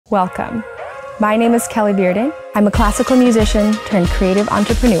Welcome. My name is Kelly Riordan. I'm a classical musician turned creative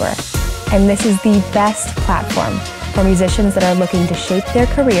entrepreneur, and this is the best platform for musicians that are looking to shape their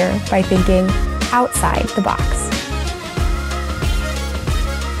career by thinking outside the box.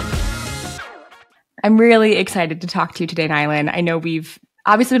 I'm really excited to talk to you today, Neylan. I know we've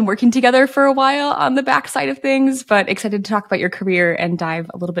obviously been working together for a while on the backside of things, but excited to talk about your career and dive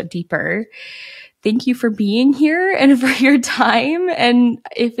a little bit deeper. Thank you for being here and for your time. And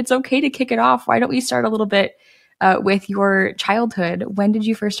if it's okay to kick it off, why don't we start a little bit with your childhood? When did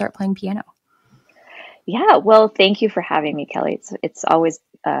you first start playing piano? Yeah, well, thank you for having me, Kelly. It's always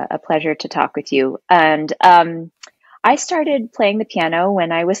a pleasure to talk with you. And I started playing the piano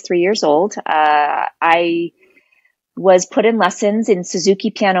when I was 3 years old. I was put in lessons, in Suzuki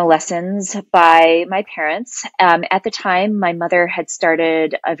piano lessons by my parents. At the time, my mother had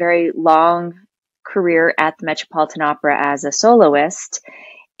started a very long career at the Metropolitan Opera as a soloist.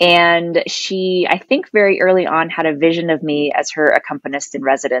 And she, I think very early on, had a vision of me as her accompanist in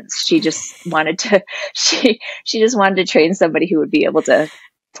residence. She just wanted to, she just wanted to train somebody who would be able to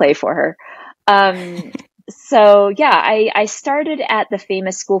play for her. So yeah, I started at the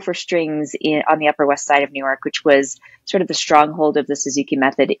famous School for Strings on the Upper West Side of New York, which was sort of the stronghold of the Suzuki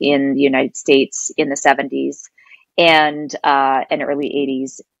method in the United States in the 70s and early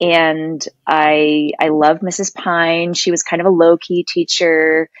 80s. And I loved Mrs. Pine. She was kind of a low-key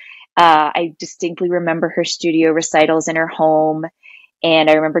teacher. I distinctly remember her studio recitals in her home. And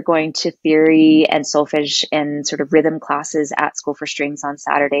I remember going to theory and solfege and sort of rhythm classes at School for Strings on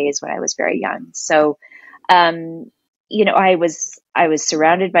Saturdays when I was very young. So I was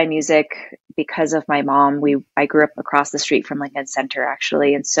surrounded by music because of my mom. I grew up across the street from Lincoln Center,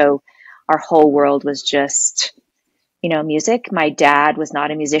 actually. And so our whole world was just, music. My dad was not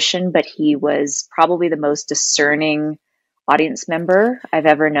a musician, but he was probably the most discerning audience member I've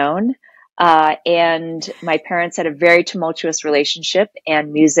ever known. And my parents had a very tumultuous relationship,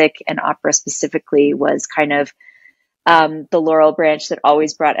 and music and opera specifically was kind of the laurel branch that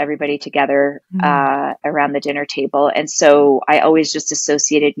always brought everybody together around the dinner table. And so I always just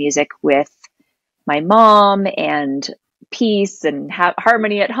associated music with my mom and peace and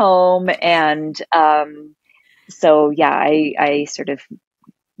harmony at home. And so, yeah, I sort of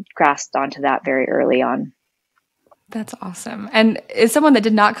grasped onto that very early on. That's awesome. And as someone that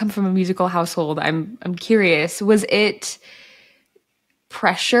did not come from a musical household, I'm curious, was it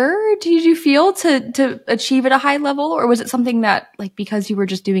pressure did you feel to achieve at a high level, or was it something that, like, because you were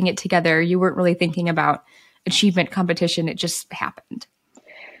just doing it together, you weren't really thinking about achievement competition, it just happened?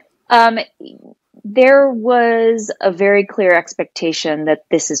 There was a very clear expectation that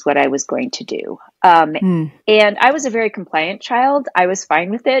this is what I was going to do. And I was a very compliant child. I was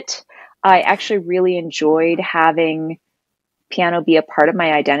fine with it. I actually really enjoyed having piano be a part of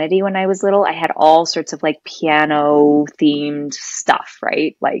my identity when I was little. I had all sorts of like piano themed stuff,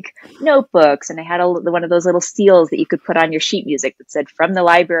 right? Like notebooks. And I had one of those little seals that you could put on your sheet music that said "From the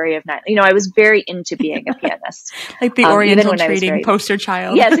Library of Night." I was very into being a pianist. Like the Oriental Trading poster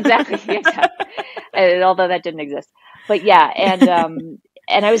child. Yes, exactly. Although that didn't exist. But yeah.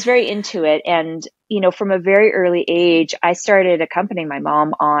 And I was very into it. And, from a very early age, I started accompanying my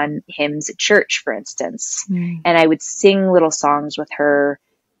mom on hymns at church, for instance. And I would sing little songs with her,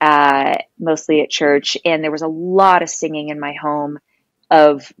 mostly at church. And there was a lot of singing in my home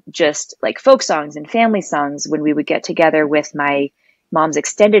of just like folk songs and family songs. When we would get together with my mom's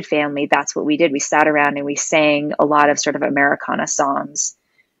extended family, that's what we did. We sat around and we sang a lot of sort of Americana songs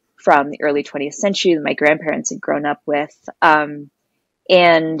from the early 20th century that my grandparents had grown up with.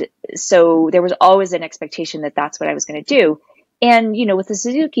 And so there was always an expectation that that's what I was going to do. And, with the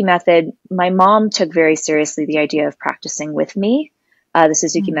Suzuki method, my mom took very seriously the idea of practicing with me. The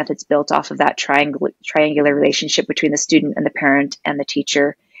Suzuki method's built off of that triangular relationship between the student and the parent and the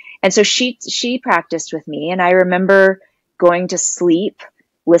teacher. And so she practiced with me. And I remember going to sleep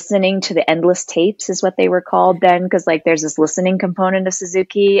listening to the endless tapes, is what they were called then, because like there's this listening component of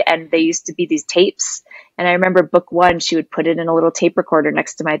Suzuki, and they used to be these tapes. And I remember book one, she would put it in a little tape recorder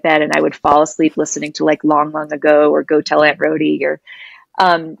next to my bed, and I would fall asleep listening to like Long, Long Ago or Go Tell Aunt Rhody.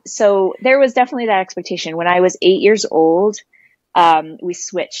 So there was definitely that expectation. When I was 8 years old, we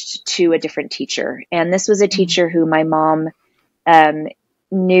switched to a different teacher, and this was a teacher who my mom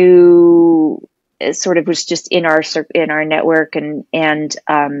knew. Sort of was just in our network, and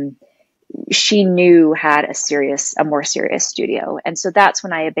she knew had a more serious studio. And so that's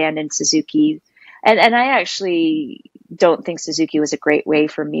when I abandoned Suzuki. And I actually don't think Suzuki was a great way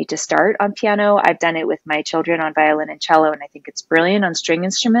for me to start on piano. I've done it with my children on violin and cello, and I think it's brilliant on string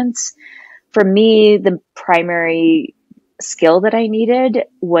instruments. For me, the primary skill that I needed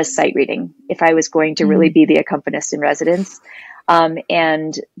was sight reading if I was going to really be the accompanist in residence.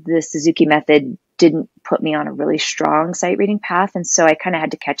 And the Suzuki method didn't put me on a really strong sight reading path. And so I kind of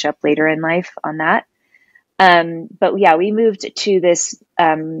had to catch up later in life on that. But yeah, we moved to this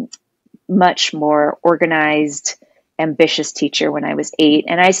much more organized, ambitious teacher when I was 8.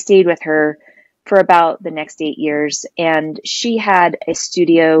 And I stayed with her for about the next 8 years. And she had a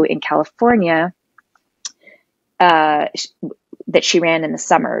studio in California that she ran in the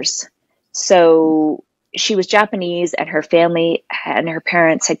summers. So she was Japanese, and her family and her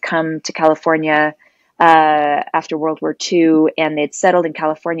parents had come to California after World War II, and they'd settled in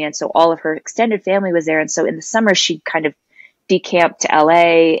California. And so all of her extended family was there. And so in the summer, she'd kind of decamped to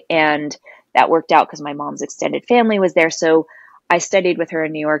LA, and that worked out because my mom's extended family was there. So I studied with her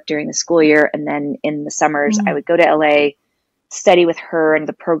in New York during the school year. And then in the summers, I would go to LA, study with her and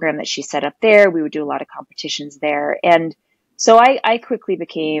the program that she set up there. We would do a lot of competitions there. And so I quickly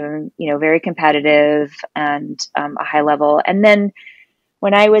became, very competitive and a high level. And then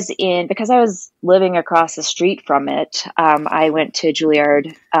when I was because I was living across the street from it, I went to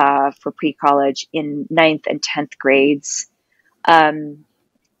Juilliard for pre-college in 9th and 10th grades,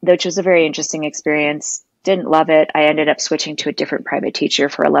 which was a very interesting experience. Didn't love it. I ended up switching to a different private teacher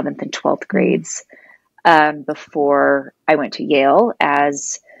for 11th and 12th grades before I went to Yale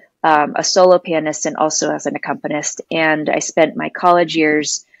as a solo pianist and also as an accompanist. And I spent my college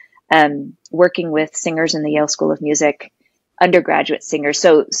years working with singers in the Yale School of Music, undergraduate singers.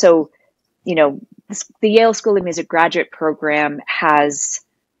 So the Yale School of Music graduate program has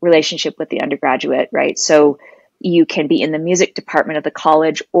relationship with the undergraduate, right? So you can be in the music department of the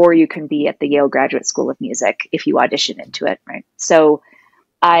college, or you can be at the Yale Graduate School of Music if you audition into it, right? So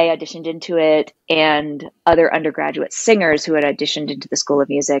I auditioned into it, and other undergraduate singers who had auditioned into the School of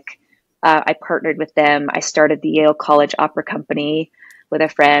Music, I partnered with them. I started the Yale College Opera Company with a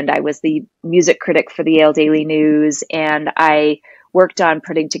friend. I was the music critic for the Yale Daily News, and I worked on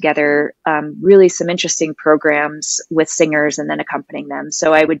putting together really some interesting programs with singers and then accompanying them.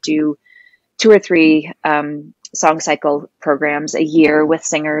 So I would do 2 or 3 song cycle programs a year with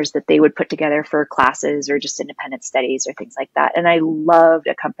singers that they would put together for classes or just independent studies or things like that. And I loved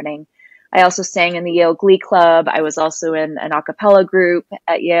accompanying. I also sang in the Yale Glee Club. I was also in an a cappella group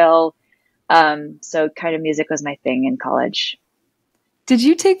at Yale. So kind of music was my thing in college. Did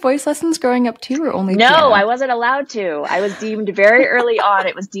you take voice lessons growing up too, or only No, piano? I wasn't allowed to. I was deemed very early on,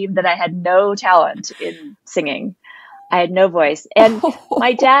 it was deemed that I had no talent in singing. I had no voice. And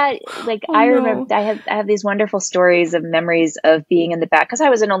my dad, I remember, I have these wonderful stories of memories of being in the back, because I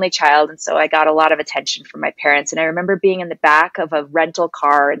was an only child. And so I got a lot of attention from my parents. And I remember being in the back of a rental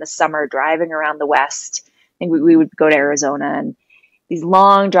car in the summer, driving around the West. And we would go to Arizona, and these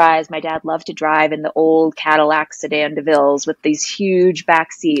long drives. My dad loved to drive in the old Cadillac sedan DeVilles with these huge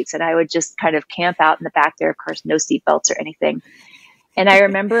back seats. And I would just kind of camp out in the back there, of course, no seatbelts or anything. And I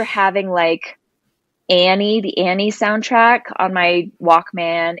remember having the Annie soundtrack on my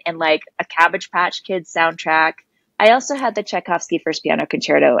Walkman, and a Cabbage Patch Kids soundtrack. I also had the Tchaikovsky First Piano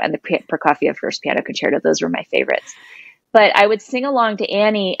Concerto and the Prokofiev First Piano Concerto. Those were my favorites. But I would sing along to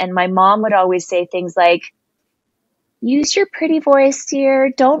Annie, and my mom would always say things like, "Use your pretty voice, dear.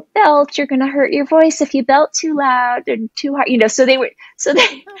 Don't belt. You're going to hurt your voice if you belt too loud and too hard." So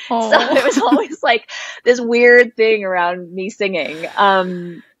it was always this weird thing around me singing.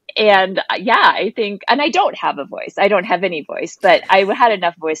 And I think, and I don't have a voice. I don't have any voice, but I had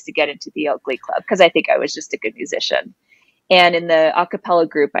enough voice to get into the Yale Glee Club because I think I was just a good musician. And in the a cappella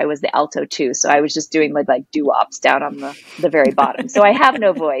group, I was the alto too. So I was just doing doo-wops down on the very bottom. So I have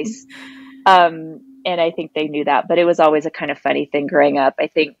no voice. And I think they knew that, but it was always a kind of funny thing growing up. I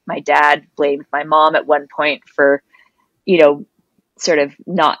think my dad blamed my mom at one point for, sort of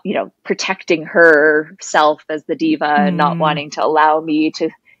not, protecting herself as the diva and not wanting to allow me to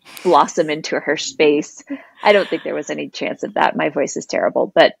blossom into her space. I don't think there was any chance of that. My voice is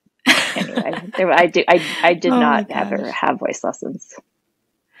terrible, but anyway, I did not ever have voice lessons.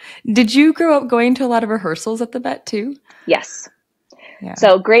 Did you grow up going to a lot of rehearsals at the Met too? Yes. Yeah.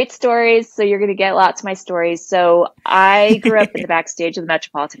 So great stories. So you're going to get lots of my stories. So I grew up in the backstage of the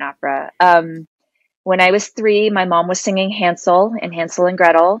Metropolitan Opera. When I was 3, my mom was singing Hansel and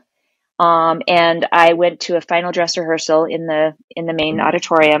Gretel. And I went to a final dress rehearsal in the main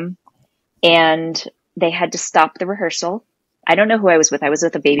auditorium, and they had to stop the rehearsal. I don't know who I was with. I was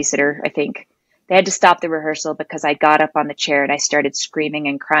with a babysitter, I think. They had to stop the rehearsal because I got up on the chair and I started screaming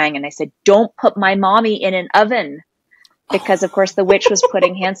and crying. And I said, "Don't put my mommy in an oven." Because of course the witch was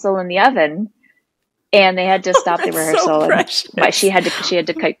putting Hansel in the oven. and they had to stop the rehearsal. So she had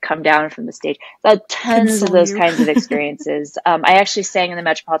to come down from the stage. Tons of those kinds of experiences. I actually sang in the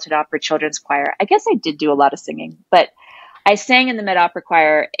Metropolitan Opera children's choir. I guess I did do a lot of singing, but I sang in the Met Opera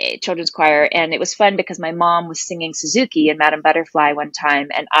choir, children's choir, and it was fun because my mom was singing Suzuki in Madame Butterfly one time,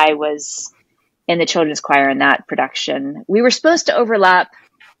 and I was in the children's choir in that production. We were supposed to overlap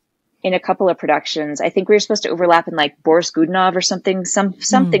in a couple of productions. I think we were supposed to overlap in like Boris Godunov or something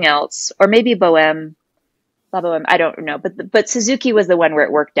else, or maybe Bohème. I don't know, but Suzuki was the one where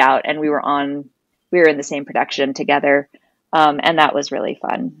it worked out, and we were in the same production together, and that was really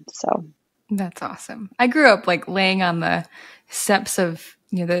fun. So that's awesome. I grew up like laying on the steps of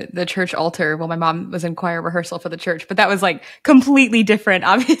the church altar while my mom was in choir rehearsal for the church, but that was like completely different.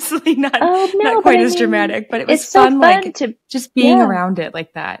 Obviously, not quite as dramatic, but it was fun, like to just being around it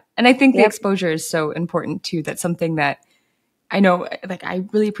like that. And I think the exposure is so important too. That's something that I know, like, I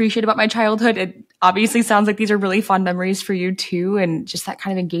really appreciate about my childhood. It obviously sounds like these are really fun memories for you too. And just that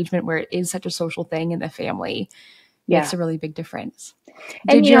kind of engagement where it is such a social thing in the family makes a really big difference.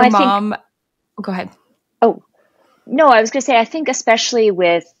 Did your mom, go ahead. Oh, no, I was going to say, I think especially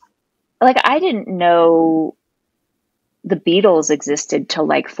with, like, I didn't know the Beatles existed till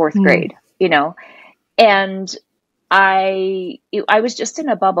like fourth grade, and I was just in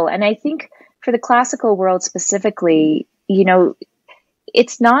a bubble. And I think for the classical world specifically,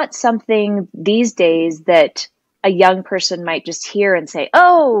 it's not something these days that a young person might just hear and say,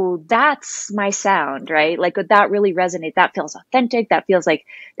 oh, that's my sound, right? Like that really resonates. That feels authentic. That feels like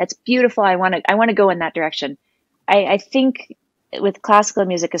that's beautiful. I want to go in that direction. I think with classical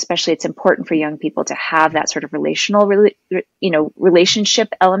music, especially, it's important for young people to have that sort of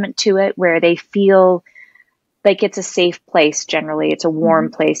relationship element to it, where they feel like it's a safe place. Generally, it's a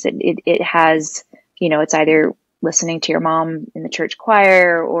warm place. It has, it's either listening to your mom in the church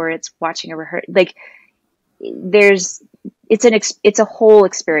choir or it's watching a rehearsal. Like it's a whole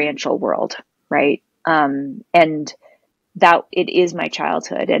experiential world, right? And that it is my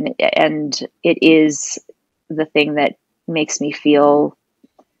childhood, and it is the thing that makes me feel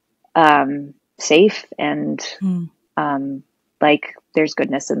safe and like there's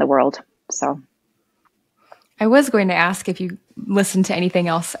goodness in the world. So I was going to ask if you listened to anything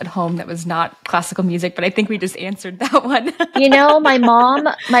else at home that was not classical music, but I think we just answered that one.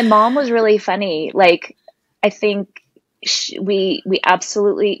 My mom was really funny. Like, I think we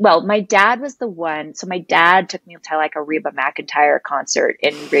absolutely, well, my dad was the one. So my dad took me to like a Reba McEntire concert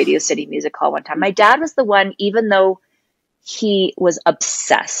in Radio City Music Hall one time. My dad was the one, even though he was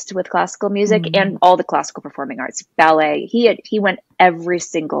obsessed with classical music and all the classical performing arts, ballet. He went every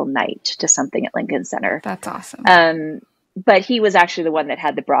single night to something at Lincoln Center. That's awesome. But he was actually the one that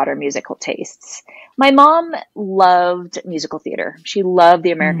had the broader musical tastes. My mom loved musical theater. She loved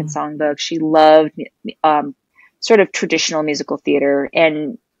the American Songbook. She loved sort of traditional musical theater,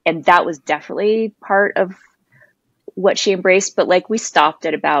 and that was definitely part of what she embraced. But like, we stopped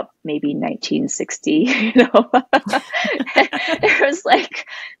at about maybe 1960,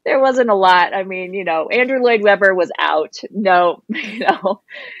 there wasn't a lot. I mean, Andrew Lloyd Webber was out. No,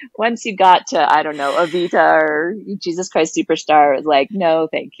 once you got to, I don't know, Evita or Jesus Christ Superstar, it was like, no,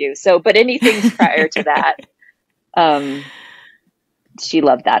 thank you. So, but anything prior to that, she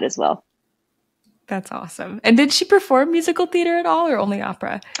loved that as well. That's awesome. And did she perform musical theater at all, or only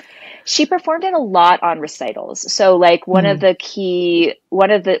opera? She performed it a lot on recitals. So like one of her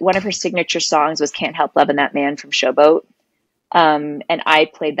signature songs was Can't Help Lovin' That Man from Showboat. And I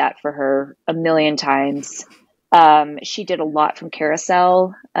played that for her a million times. She did a lot from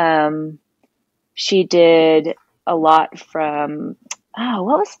Carousel. She did a lot from, I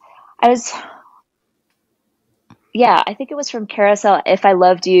think it was from Carousel. If I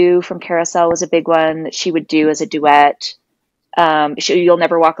Loved You from Carousel was a big one that she would do as a duet. You'll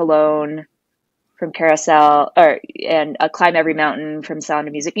Never Walk Alone from Carousel, and Climb Every Mountain from Sound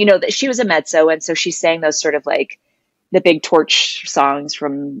of Music. That she was a mezzo, and so she sang those sort of like the big torch songs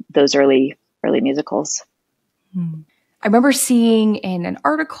from those early musicals. I remember seeing in an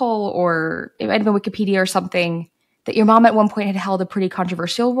article, or it might have been Wikipedia or something, that your mom at one point had held a pretty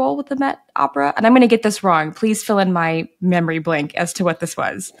controversial role with the Met Opera. And I'm going to get this wrong. Please fill in my memory blank as to what this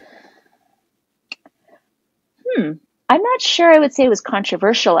was. I'm not sure I would say it was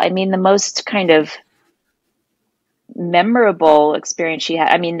controversial. I mean, the most kind of memorable experience she had,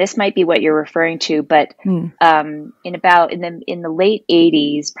 I mean, this might be what you're referring to, but in the late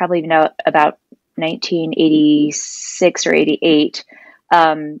 80s, probably about 1986 or 88,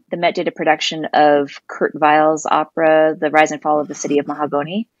 the Met did a production of Kurt Weill's opera, The Rise and Fall of the City of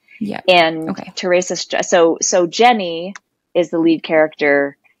Mahagoni. Yeah. And Teresa, so Jenny is the lead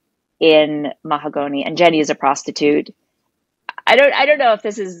character, in Mahogany, and Jenny is a prostitute. I don't know if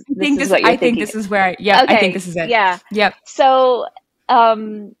this is what you're thinking. I think this is where I think this is it. Yeah. Yep. So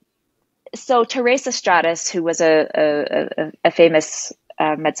Teresa Stratus, who was a famous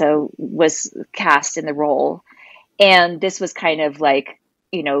mezzo, was cast in the role, and this was kind of like,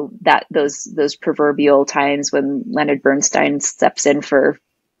 you know, that those proverbial times when Leonard Bernstein steps in for,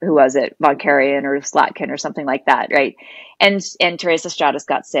 who was it, Von Karajan or Slatkin or something like that, right? And Teresa Stratus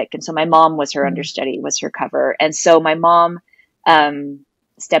got sick, and so my mom was her understudy, was her cover, and so my mom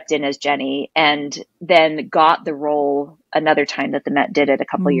stepped in as Jenny, and then got the role another time that the Met did it a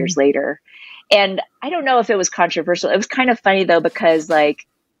couple of years later. And I don't know if it was controversial. It was kind of funny though, because like,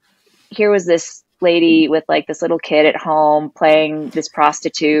 here was this lady with like this little kid at home playing this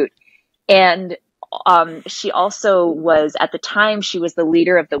prostitute. And she also was, at the time, she was the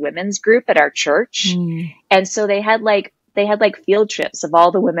leader of the women's group at our church. And so they had like field trips of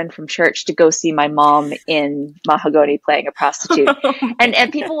all the women from church to go see my mom in Mahogany playing a prostitute.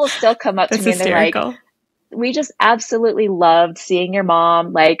 And people will still come up to me hysterical. And they're like, we just absolutely loved seeing your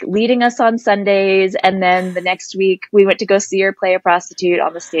mom, like leading us on Sundays. And then the next week we went to go see her play a prostitute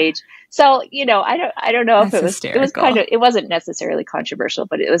on the stage. So, you know, I don't know if it was hysterical. It was kind of, it wasn't necessarily controversial,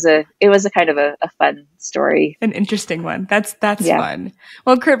 but it was a kind of a fun story. An interesting one. That's fun.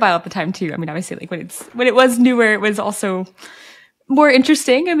 Well, Kurt Weill at the time too. I mean, obviously like when it was newer, it was also more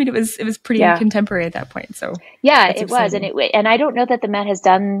interesting. I mean, it was pretty contemporary at that point. So yeah, it was. And I don't know that the Met has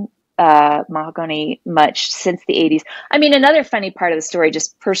done Mahogany much since the 80s. I mean, another funny part of the story,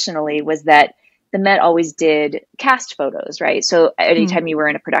 just personally, was that the Met always did cast photos, right? So anytime you were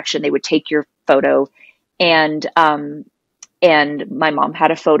in a production, they would take your photo, and my mom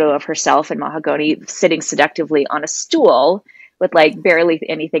had a photo of herself in Mahogany sitting seductively on a stool with like barely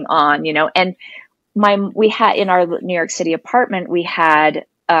anything on, you know. And we had, in our New York City apartment, we had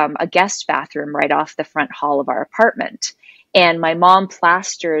a guest bathroom right off the front hall of our apartment. And my mom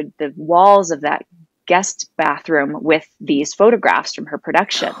plastered the walls of that guest bathroom with these photographs from her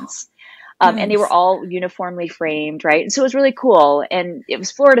productions. Nice. And they were all uniformly framed, right? And so it was really cool. And it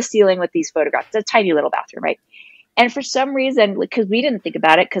was floor to ceiling with these photographs. It's a tiny little bathroom, right? And for some reason, because we didn't think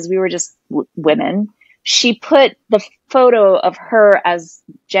about it, because we were just women, she put the photo of her as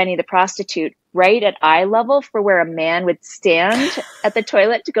Jenny the prostitute right at eye level for where a man would stand at the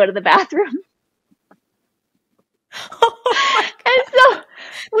toilet to go to the bathroom. And so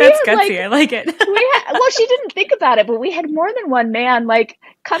that's gutsy. I like it. Well, she didn't think about it, but we had more than one man like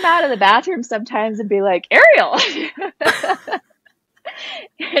come out of the bathroom sometimes and be like, Ariel.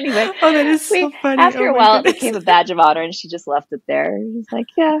 Anyway, that is so funny. After a while, it became a badge of honor, and she just left it there. She's like,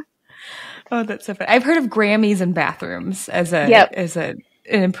 yeah. Oh, that's so funny. I've heard of Grammys in bathrooms as an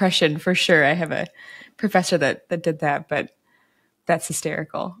impression for sure. I have a professor that did that, but that's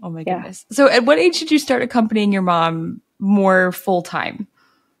hysterical. Oh my goodness. So at what age did you start accompanying your mom more full time,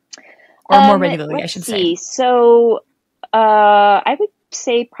 or more regularly, I should say? So I would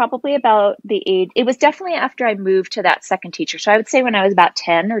say probably about the age, it was definitely after I moved to that second teacher. So I would say when I was about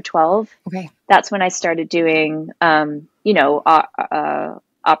 10 or 12, that's when I started doing,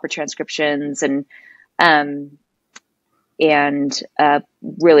 opera transcriptions and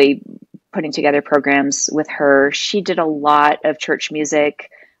really putting together programs with her. She did a lot of church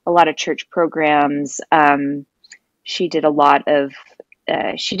music, a lot of church programs. She did a lot of,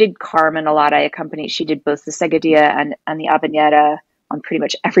 she did Carmen a lot. I accompanied, she did both the Seguidilla and the Habanera on pretty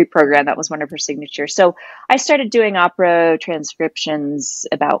much every program. That was one of her signatures. So I started doing opera transcriptions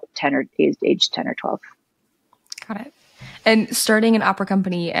about age 10 or 12. Got it. And starting an opera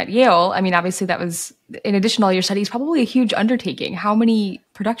company at Yale, I mean, obviously that was, in addition to all your studies, probably a huge undertaking. How many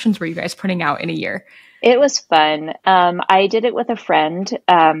productions were you guys putting out in a year? It was fun. I did it with a friend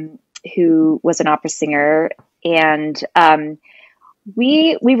who was an opera singer, and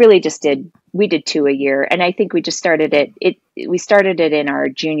we really just did 2 a year. And I think we just started we started it in our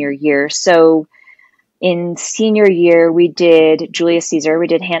junior year. So in senior year, we did Julius Caesar. We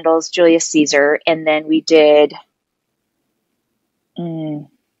did Handel's Julius Caesar, and then we did,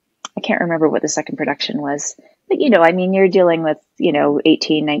 I can't remember what the second production was, but you're dealing with,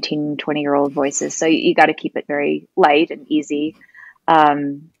 18, 19, 20-year-old voices. So you got to keep it very light and easy.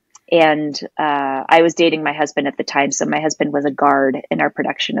 And I was dating my husband at the time. So my husband was a guard in our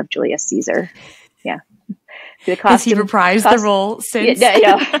production of Julius Caesar. Yeah. Has he reprised the role since?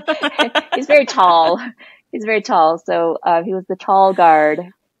 Yeah, he's very tall. So he was the tall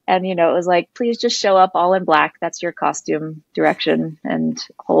guard. And, it was like, please just show up all in black. That's your costume direction, and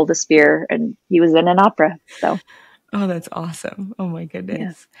hold a spear. And he was in an opera. So. Oh, that's awesome. Oh, my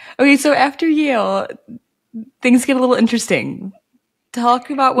goodness. Yeah. Okay, so after Yale, things get a little interesting. Talk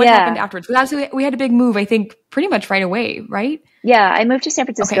about what happened afterwards. Because we had a big move, I think, pretty much right away, right? Yeah, I moved to San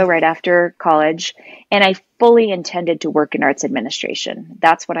Francisco right after college, and I fully intended to work in arts administration.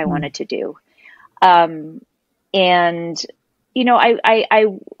 That's what I wanted to do. And, you know,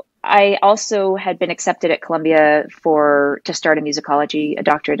 I also had been accepted at Columbia to start a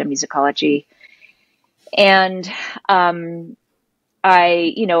doctorate in musicology. And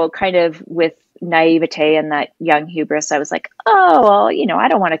I, you know, kind of with naivete and that young hubris, I was like, oh, well, you know, I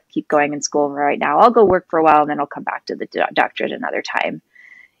don't want to keep going in school right now. I'll go work for a while and then I'll come back to the doctorate another time.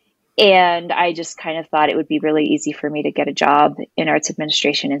 And I just kind of thought it would be really easy for me to get a job in arts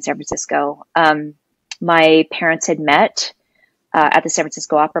administration in San Francisco. My parents had met at the San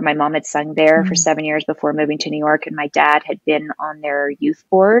Francisco Opera. My mom had sung there for 7 years before moving to New York, and my dad had been on their youth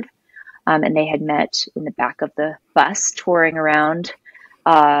board. And they had met in the back of the bus touring around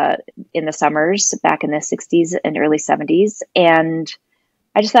in the summers back in the 60s and early 70s. And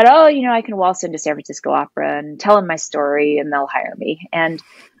I just thought, oh, you know, I can waltz into San Francisco Opera and tell them my story and they'll hire me. And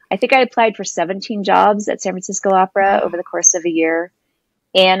I think I applied for 17 jobs at San Francisco Opera over the course of a year.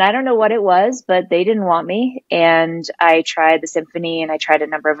 And I don't know what it was, but they didn't want me. And I tried the symphony and I tried a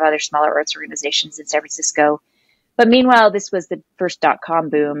number of other smaller arts organizations in San Francisco. But meanwhile, this was the first .com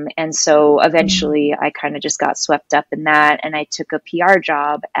boom. And so eventually I kind of just got swept up in that. And I took a PR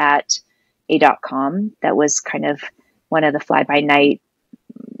job at a .com that was kind of one of the fly-by-night,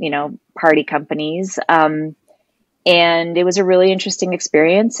 you know, party companies. And it was a really interesting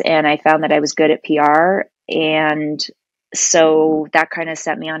experience. And I found that I was good at PR. And so that kind of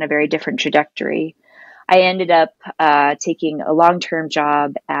set me on a very different trajectory. I ended up taking a long-term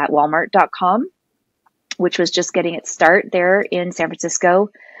job at Walmart.com, which was just getting its start there in San Francisco.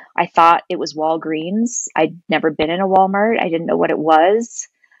 I thought it was Walgreens. I'd never been in a Walmart. I didn't know what it was.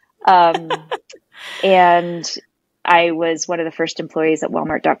 And I was one of the first employees at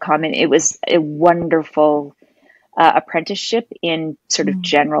Walmart.com, and it was a wonderful apprenticeship in sort of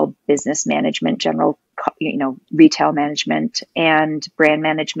general business management, general, you know, retail management and brand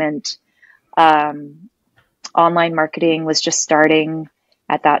management. Online marketing was just starting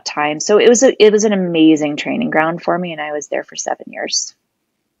at that time. So it was an amazing training ground for me. And I was there for 7 years.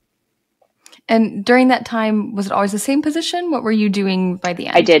 And during that time, was it always the same position? What were you doing by the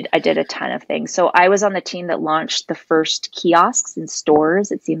end? I did a ton of things. So I was on the team that launched the first kiosks in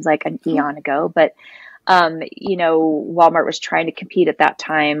stores. It seems like an eon ago, but you know, Walmart was trying to compete at that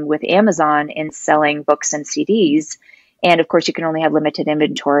time with Amazon in selling books and CDs. And of course, you can only have limited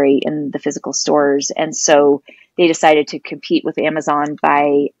inventory in the physical stores. And so they decided to compete with Amazon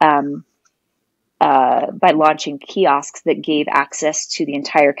by launching kiosks that gave access to the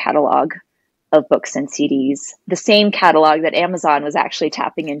entire catalog of books and CDs, the same catalog that Amazon was actually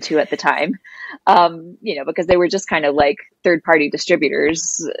tapping into at the time, you know, because they were just kind of like third-party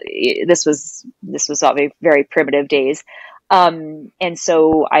distributors. This was obviously very primitive days. And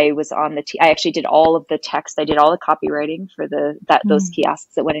so I was on the I actually did all of the text. I did all the copywriting for those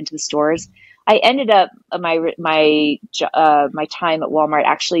kiosks that went into the stores. I ended up my time at Walmart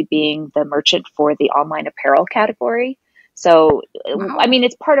actually being the merchant for the online apparel category. So, wow. I mean,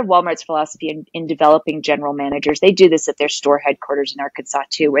 it's part of Walmart's philosophy in developing general managers. They do this at their store headquarters in Arkansas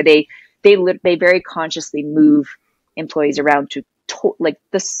too, where they very consciously move employees around to like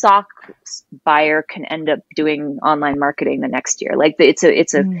the sock buyer can end up doing online marketing the next year. Like they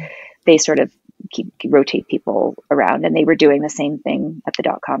sort of rotate people around, and they were doing the same thing at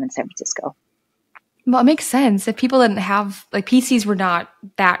the .com in San Francisco. Well, it makes sense. If people didn't have, like, PCs were not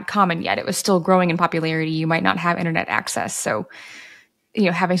that common yet, it was still growing in popularity. You might not have internet access. So, you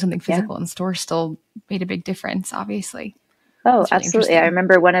know, having something physical in store still made a big difference, obviously. Oh, really absolutely. I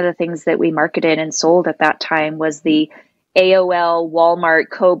remember one of the things that we marketed and sold at that time was the AOL Walmart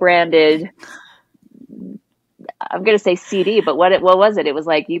co-branded, I'm going to say CD, but what was it? It was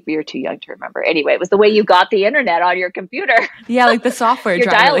like, you're too young to remember. Anyway, it was the way you got the internet on your computer. Yeah, like the software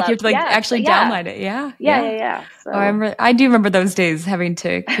driver. Like you have to actually download it. Yeah. So. Oh, I do remember those days having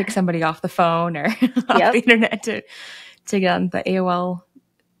to kick somebody off the phone or off the internet to get on the AOL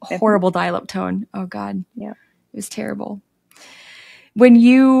horrible dial-up tone. Oh God. Yeah. It was terrible. When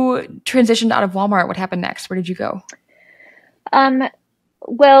you transitioned out of Walmart, what happened next? Where did you go?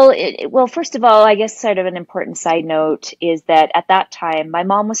 Well, first of all, I guess sort of an important side note is that at that time, my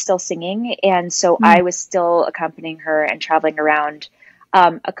mom was still singing. And so I was still accompanying her and traveling around.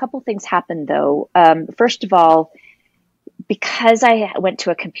 A couple things happened, though. First of all, because I went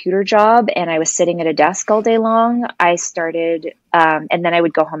to a computer job and I was sitting at a desk all day long, I started, and then I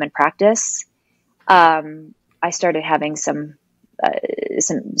would go home and practice. I started having some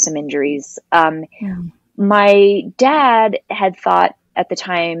injuries. My dad had thought at the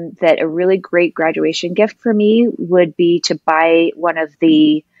time that a really great graduation gift for me would be to buy one of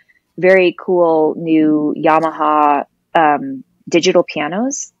the very cool new Yamaha digital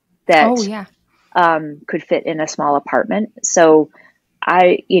pianos that could fit in a small apartment. So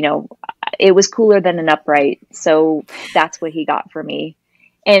it was cooler than an upright. So that's what he got for me.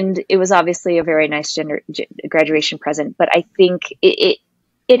 And it was obviously a very nice graduation present, but I think it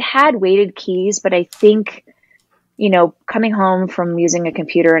had weighted keys, but I think, coming home from using a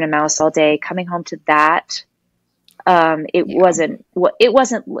computer and a mouse all day, coming home to that, it wasn't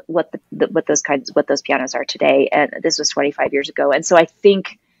what those pianos are today. And this was 25 years ago. And so I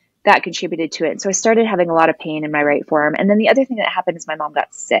think that contributed to it. And so I started having a lot of pain in my right forearm. And then the other thing that happened is my mom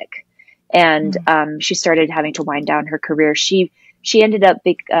got sick, and she started having to wind down her career. She ended up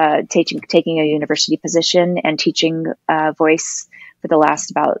taking a university position and teaching voice for the last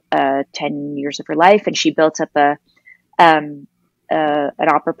about 10 years of her life. And she built up an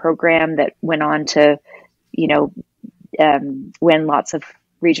opera program that went on to, win lots of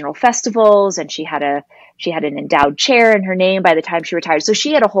regional festivals. And she had an endowed chair in her name by the time she retired. So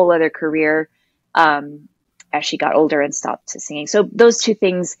she had a whole other career as she got older and stopped singing. So those two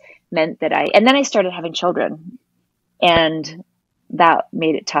things meant that and then I started having children, and that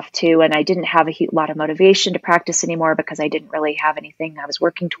made it tough too. And I didn't have a lot of motivation to practice anymore because I didn't really have anything I was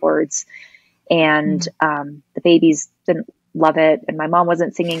working towards. And the babies didn't love it, and my mom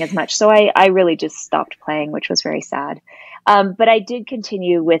wasn't singing as much. So I really just stopped playing, which was very sad. But I did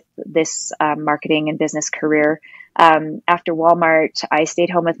continue with this marketing and business career. After Walmart, I stayed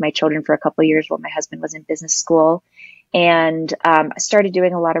home with my children for a couple of years while my husband was in business school. And I started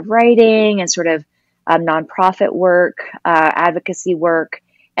doing a lot of writing and sort of nonprofit work, advocacy work.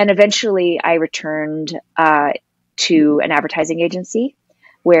 And eventually I returned to an advertising agency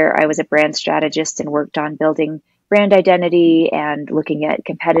where I was a brand strategist and worked on building brand identity and looking at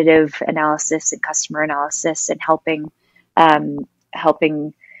competitive analysis and customer analysis and helping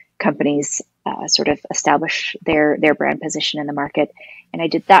companies sort of establish their brand position in the market. And I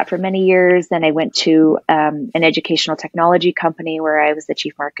did that for many years. Then I went to an educational technology company where I was the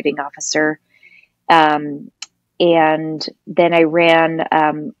chief marketing officer. And then I ran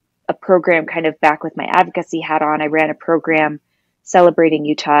a program kind of back with my advocacy hat on. I ran a program celebrating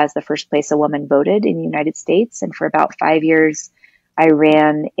Utah as the first place a woman voted in the United States. And for about 5 years, I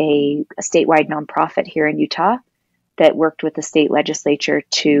ran a statewide nonprofit here in Utah that worked with the state legislature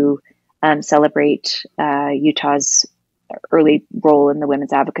to celebrate Utah's early role in the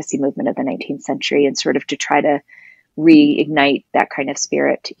women's advocacy movement of the 19th century, and sort of to try to reignite that kind of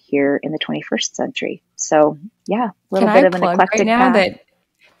spirit here in the 21st century. So yeah, a little bit of an eclectic right now path.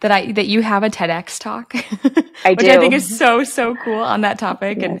 that you have a TEDx talk, I which do. I think is so cool on that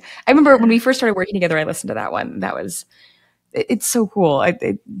topic. Yes. And I remember when we first started working together, I listened to that one. It's so cool. I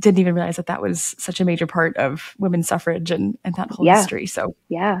didn't even realize that was such a major part of women's suffrage and that whole history. So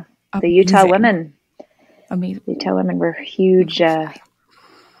yeah, the Utah women. Amazing. Utah women were huge. A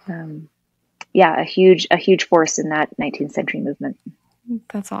huge force in that 19th century movement.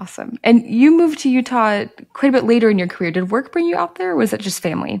 That's awesome. And you moved to Utah quite a bit later in your career. Did work bring you out there, or was it just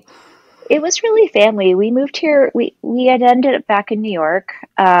family? It was really family. We moved here. We had ended up back in New York,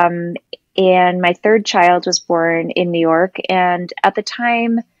 and my third child was born in New York. And at the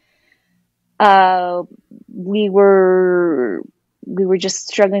time, we were just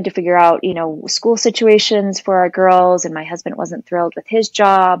struggling to figure out, school situations for our girls, and my husband wasn't thrilled with his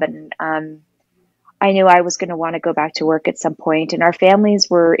job. And I knew I was going to want to go back to work at some point. And our families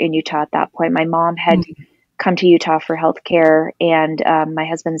were in Utah at that point. My mom had come to Utah for healthcare, and my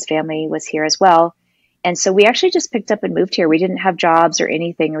husband's family was here as well. And so we actually just picked up and moved here. We didn't have jobs or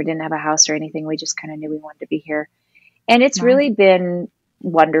anything. We didn't have a house or anything. We just kind of knew we wanted to be here. And it's really been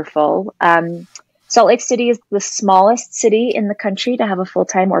wonderful. Salt Lake City is the smallest city in the country to have a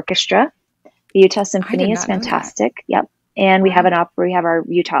full-time orchestra. The Utah Symphony is fantastic. Yep. And we have an opera. We have our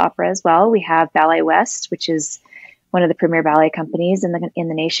Utah Opera as well. We have Ballet West, which is one of the premier ballet companies in the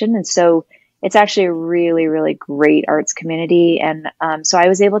nation. And so it's actually a really, really great arts community. And so I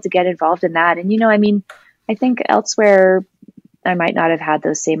was able to get involved in that. And, I think elsewhere I might not have had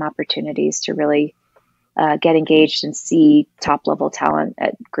those same opportunities to really get engaged and see top level talent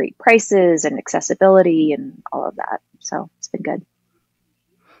at great prices and accessibility and all of that. So it's been good.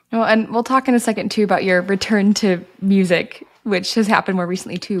 Well, and we'll talk in a second too about your return to music, which has happened more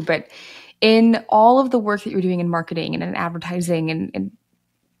recently too. But in all of the work that you're doing in marketing and in advertising, and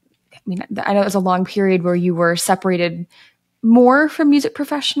I know it was a long period where you were separated more from music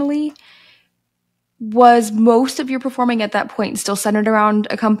professionally. Was most of your performing at that point still centered around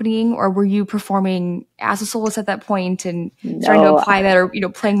accompanying, or were you performing as a soloist at that point and starting to apply that, or,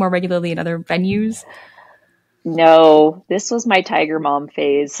 playing more regularly in other venues? No, this was my Tiger Mom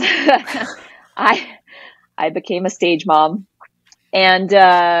phase. I became a stage mom, and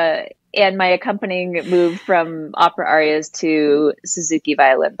my accompanying moved from opera arias to Suzuki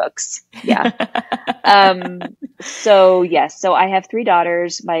violin books. Yeah. So yes, so I have 3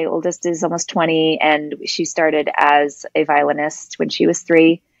 daughters. My oldest is almost 20, and she started as a violinist when she was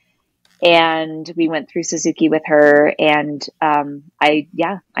 3. And we went through Suzuki with her, and I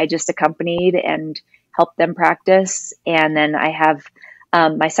just accompanied and helped them practice. And then I have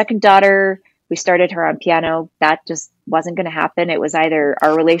my second daughter. We started her on piano. That just wasn't going to happen. It was either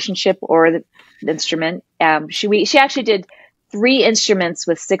our relationship or the instrument. She actually did 3 instruments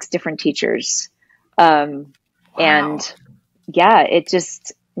with 6 different teachers. Wow. And yeah, it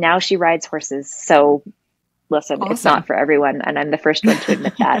just, now she rides horses. So listen, awesome. It's not for everyone, and I'm the first one to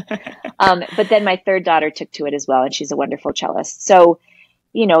admit that. But then my third daughter took to it as well, and she's a wonderful cellist. So,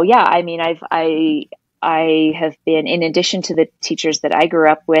 yeah, I mean, I have been, in addition to the teachers that I grew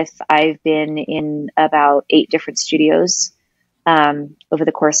up with, I've been in about 8 different studios over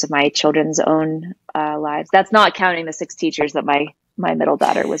the course of my children's own lives. That's not counting the 6 teachers that my middle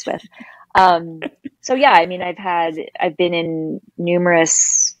daughter was with. So yeah, I mean, I've been in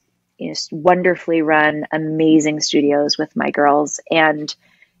numerous, wonderfully run, amazing studios with my girls, and,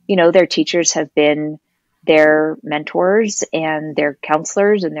 their teachers have been their mentors and their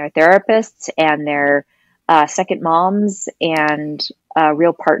counselors and their therapists and their second moms and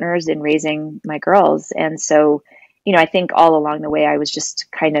real partners in raising my girls. And so, I think all along the way, I was just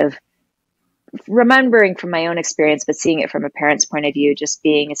kind of remembering from my own experience, but seeing it from a parent's point of view, just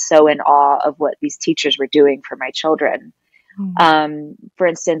being so in awe of what these teachers were doing for my children. For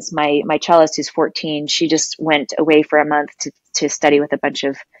instance, my cellist, who's 14, she just went away for a month to study with a bunch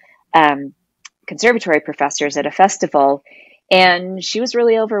of conservatory professors at a festival, and she was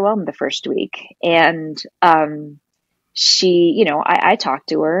really overwhelmed the first week. And she, I talked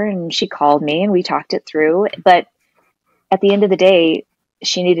to her, and she called me, and we talked it through. But at the end of the day,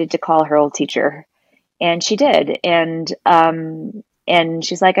 she needed to call her old teacher, and she did. And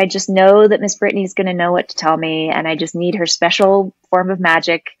she's like, I just know that Miss Brittany's going to know what to tell me, and I just need her special form of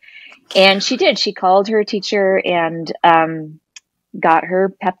magic. And she did. She called her teacher and got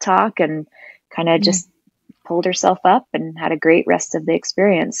her pep talk and kind of just pulled herself up and had a great rest of the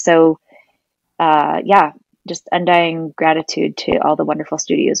experience. So, yeah, just undying gratitude to all the wonderful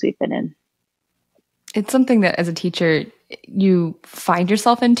studios we've been in. It's something that as a teacher, you find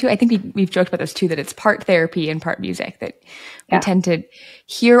yourself into. I think we've joked about this too, that it's part therapy and part music, that we tend to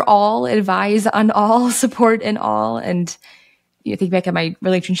hear all, advise on all, support in all. And think back at my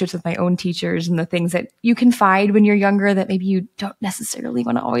relationships with my own teachers and the things that you confide when you're younger that maybe you don't necessarily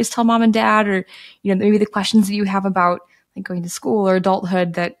want to always tell mom and dad, or, maybe the questions that you have about like going to school or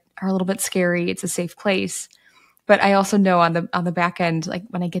adulthood that are a little bit scary. It's a safe place. But I also know on the back end, like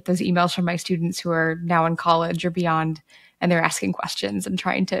when I get those emails from my students who are now in college or beyond, and they're asking questions and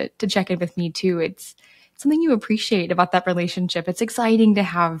trying to check in with me too, it's something you appreciate about that relationship. It's exciting to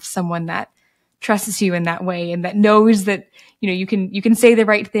have someone that trusts you in that way, and that knows that, you can say the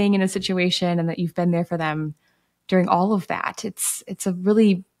right thing in a situation, and that you've been there for them during all of that. It's a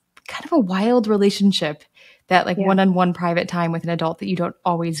really kind of a wild relationship, that like one-on-one private time with an adult that you don't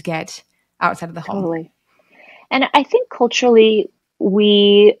always get outside of the home. Totally. And I think culturally,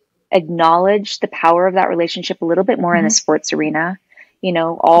 we acknowledge the power of that relationship a little bit more in the sports arena.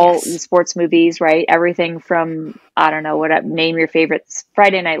 All the sports movies, right? Everything from, I don't know, name your favorites,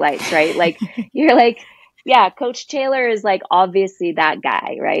 Friday Night Lights, right? Like, you're like, yeah, Coach Taylor is like, obviously that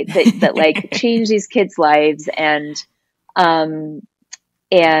guy, right? That like changed these kids' lives. And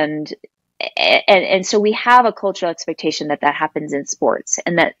so we have a cultural expectation that happens in sports,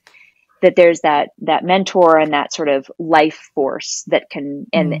 and that there's that mentor and that sort of life force that can,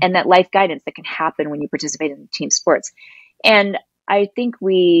 and that life guidance that can happen when you participate in team sports. And I think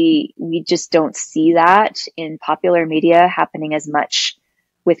we just don't see that in popular media happening as much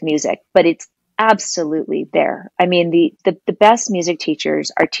with music, but it's absolutely there. I mean, the best music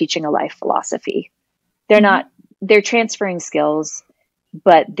teachers are teaching a life philosophy. They're transferring skills,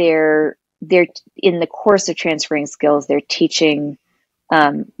 but they're in the course of transferring skills, they're teaching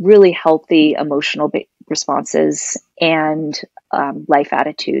really healthy emotional responses and life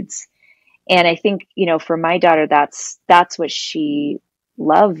attitudes. And I think, for my daughter, that's what she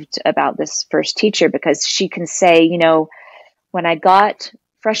loved about this first teacher, because she can say, when I got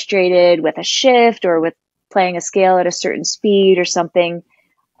frustrated with a shift or with playing a scale at a certain speed or something,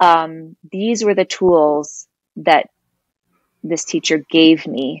 these were the tools that this teacher gave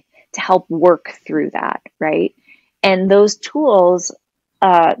me to help work through that, right? And those tools,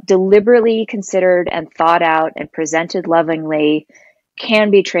 deliberately considered and thought out and presented lovingly,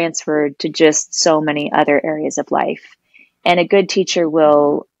 can be transferred to just so many other areas of life. And a good teacher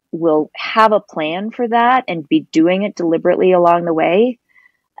will have a plan for that and be doing it deliberately along the way.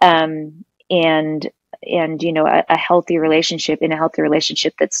 And a healthy relationship,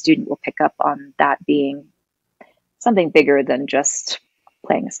 that student will pick up on that being something bigger than just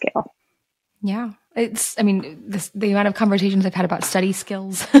playing a scale. Yeah. The amount of conversations I've had about study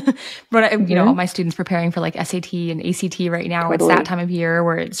skills, but all my students preparing for like SAT and ACT right now, totally. It's that time of year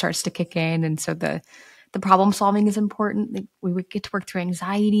where it starts to kick in. And so the problem solving is important. Like, we would get to work through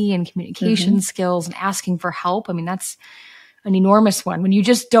anxiety and communication skills and asking for help. I mean, that's an enormous one when you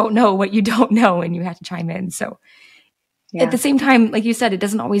just don't know what you don't know and you have to chime in. So at the same time, like you said, it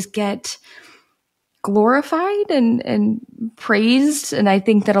doesn't always get glorified and praised. And I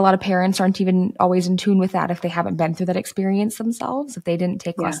think that a lot of parents aren't even always in tune with that if they haven't been through that experience themselves. If they didn't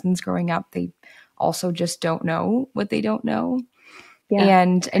take lessons growing up, they also just don't know what they don't know. Yeah.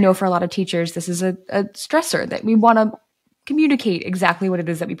 And I know for a lot of teachers, this is a stressor that we want to communicate exactly what it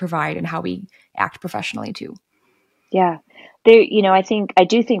is that we provide and how we act professionally too. Yeah. I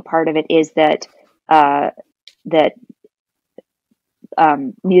do think part of it is that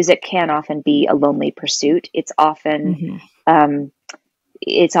music can often be a lonely pursuit. It's often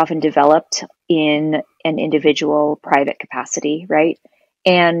developed in an individual private capacity, right?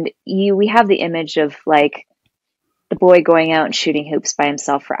 And we have the image of like the boy going out and shooting hoops by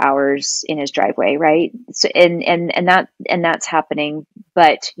himself for hours in his driveway, right? So and that's happening,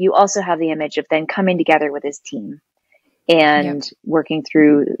 but you also have the image of then coming together with his team and working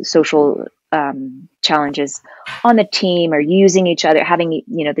through social challenges on the team, or using each other, having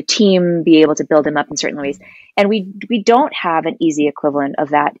the team be able to build him up in certain ways. And we don't have an easy equivalent of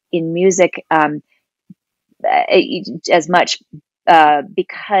that in music as much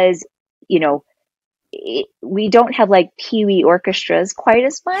because we don't have like Pee-wee orchestras quite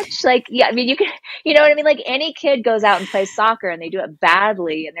as much. Like, you can, what I mean? Like, any kid goes out and plays soccer and they do it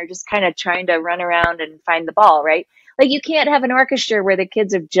badly and they're just kind of trying to run around and find the ball, right? Like, you can't have an orchestra where the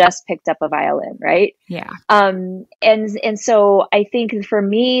kids have just picked up a violin, right? Yeah. And so I think for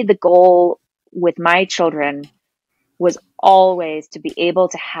me, the goal with my children was always to be able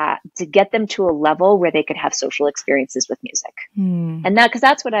to get them to a level where they could have social experiences with music. And because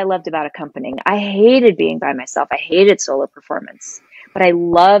that's what I loved about accompanying. I hated being by myself. I hated solo performance, but I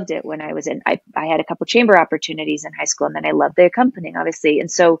loved it when I was I had a couple chamber opportunities in high school, and then I loved the accompanying, obviously.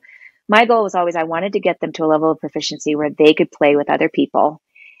 And so my goal was always, I wanted to get them to a level of proficiency where they could play with other people.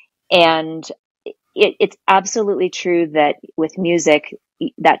 And it's absolutely true that with music,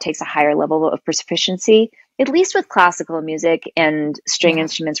 that takes a higher level of proficiency, at least with classical music and string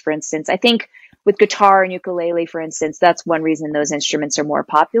instruments, for instance. I think with guitar and ukulele, for instance, that's one reason those instruments are more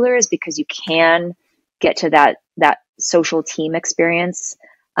popular, is because you can get to that social team experience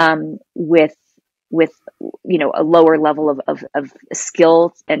with a lower level of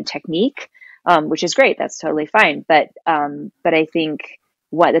skill and technique, which is great. That's totally fine. But I think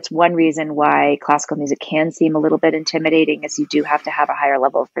that's one reason why classical music can seem a little bit intimidating, is you do have to have a higher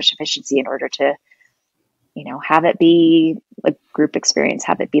level of proficiency in order to, have it be a group experience,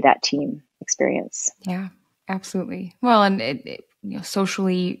 have it be that team experience. Yeah, absolutely. Well, and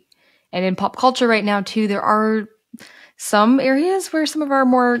socially and in pop culture right now too, there are some areas where some of our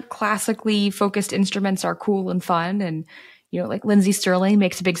more classically focused instruments are cool and fun, and like Lindsey Stirling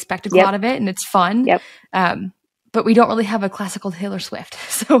makes a big spectacle out of it, and it's fun. But we don't really have a classical Taylor Swift,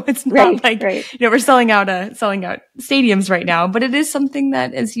 so it's not we're selling out stadiums right now. But it is something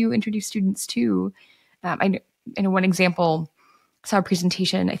that, as you introduce students to, I know one example. I saw a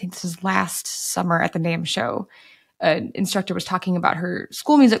presentation, I think this was last summer at the NAMM show. An instructor was talking about her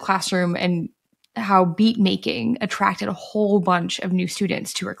school music classroom and how beat making attracted a whole bunch of new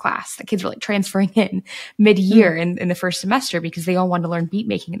students to her class. The kids were like transferring in mid-year in the first semester because they all wanted to learn beat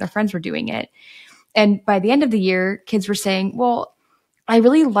making and their friends were doing it. And by the end of the year, kids were saying, well, I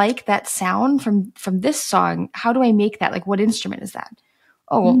really like that sound from this song. How do I make that? Like, what instrument is that?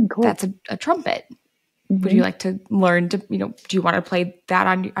 Oh, well, cool. That's a trumpet. Would you like to learn to, do you want to play that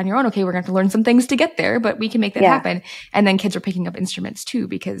on your own? Okay, we're going to have to learn some things to get there, but we can make that happen. And then kids are picking up instruments too,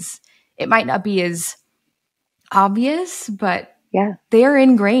 because it might not be as obvious, but they're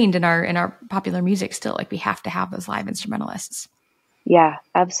ingrained in our popular music still. Like, we have to have those live instrumentalists. Yeah,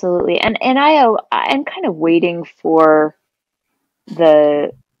 absolutely. And I'm kind of waiting for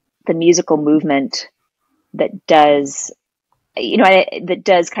the musical movement that does that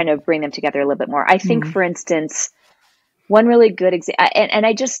does kind of bring them together a little bit more. I think, for instance, one really good example, and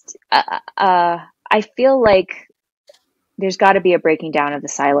I feel like there's got to be a breaking down of the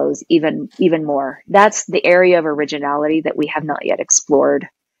silos even more. That's the area of originality that we have not yet explored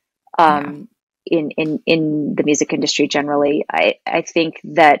in the music industry generally. I think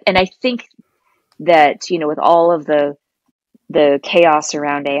that with all of the chaos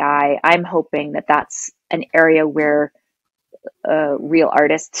around AI, I'm hoping that that's an area where real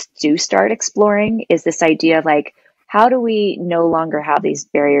artists do start exploring, is this idea of like, how do we no longer have these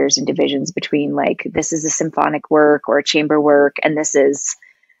barriers and divisions between like, this is a symphonic work or a chamber work, and this is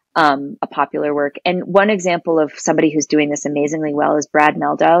a popular work. And one example of somebody who's doing this amazingly well is Brad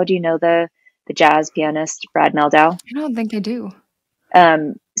Meldau. Do you know the jazz pianist Brad Meldau? I don't think I do.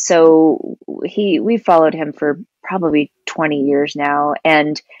 So we followed him for probably 20 years now,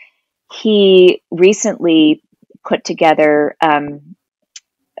 and he recently put together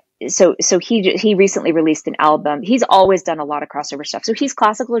he recently released an album. He's always done a lot of crossover stuff. So he's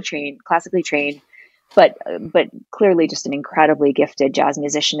classically trained, but clearly just an incredibly gifted jazz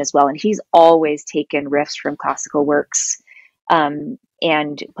musician as well. And he's always taken riffs from classical works and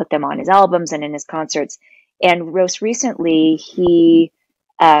put them on his albums and in his concerts. And most recently, he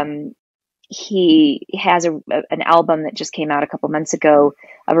has an album that just came out a couple months ago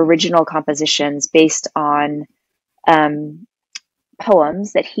of original compositions based on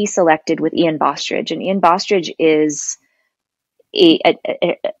poems that he selected with Ian Bostridge. And Ian Bostridge is a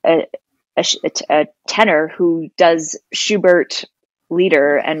tenor who does Schubert,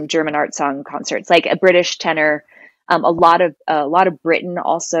 Lieder, and German art song concerts, like a British tenor. A lot of Britain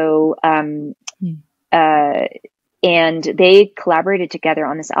also, and they collaborated together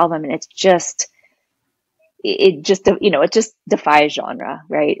on this album, and it just defies genre,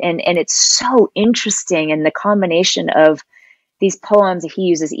 right? And it's so interesting, and the combination of these poems that he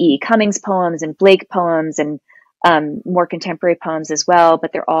uses, E. Cummings poems and Blake poems and more contemporary poems as well,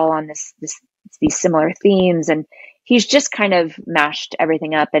 but they're all on these similar themes. And he's just kind of mashed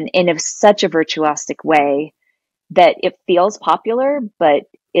everything up and in such a virtuosic way that it feels popular, but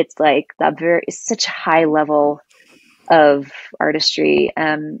it's like it's such a high level of artistry.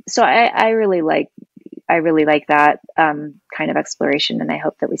 So I really like that kind of exploration, and I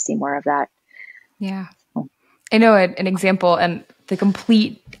hope that we see more of that. Yeah. I know an example, and the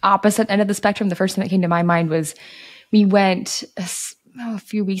complete opposite end of the spectrum. The first thing that came to my mind was we went a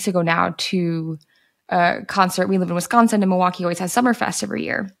few weeks ago now to a concert. We live in Wisconsin, and Milwaukee always has Summerfest every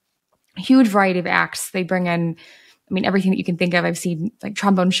year. A huge variety of acts. They bring in, everything that you can think of. I've seen like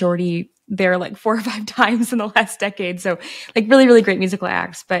Trombone Shorty there like 4 or 5 times in the last decade. So like really, really great musical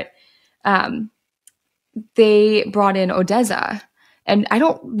acts. But they brought in Odessa. And I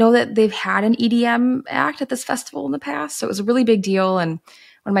don't know that they've had an EDM act at this festival in the past. So it was a really big deal. And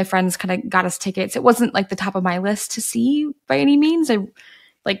one of my friends kind of got us tickets. It wasn't like the top of my list to see by any means. I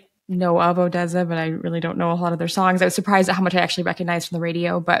like know of Odessa, but I really don't know a lot of their songs. I was surprised at how much I actually recognized from the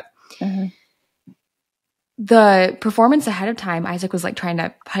radio. But the performance ahead of time, Isaac was like trying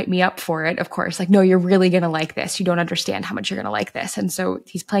to hype me up for it. Of course, like, no, you're really going to like this. You don't understand how much you're going to like this. And so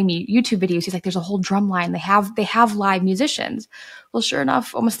he's playing me YouTube videos. He's like, there's a whole drum line. They have live musicians. Well, sure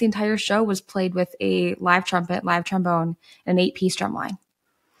enough, almost the entire show was played with a live trumpet, live trombone, and an 8-piece drum line.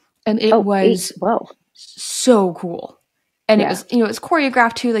 And it was so cool. And it was, it's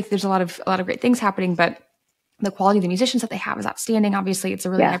choreographed too. Like there's a lot of great things happening, but the quality of the musicians that they have is outstanding. Obviously it's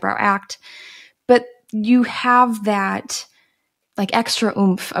a really highbrow act, but you have that like extra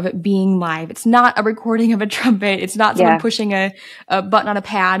oomph of it being live. It's not a recording of a trumpet. It's not someone pushing a button on a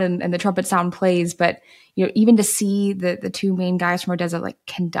pad and the trumpet sound plays. But, even to see the 2 main guys from Odessa like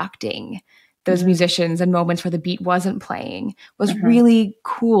conducting those musicians and moments where the beat wasn't playing was really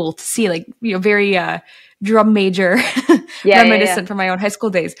cool to see. Like, very drum major reminiscent from my own high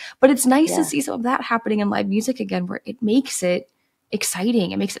school days. But it's nice to see some of that happening in live music again, where it makes it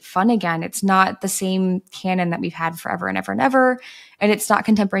exciting. It makes it fun again. It's not the same canon that we've had forever and ever and ever. And it's not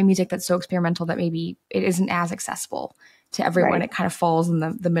contemporary music that's so experimental that maybe it isn't as accessible to everyone. Right. It kind of falls in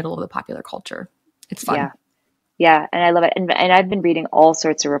the middle of the popular culture. It's fun. Yeah. And I love it. And I've been reading all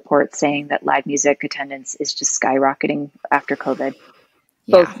sorts of reports saying that live music attendance is just skyrocketing after COVID.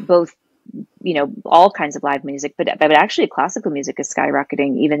 Both, all kinds of live music, but actually classical music is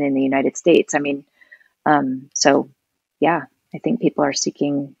skyrocketing even in the United States. I think people are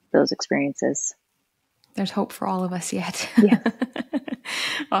seeking those experiences. There's hope for all of us yet. Yeah.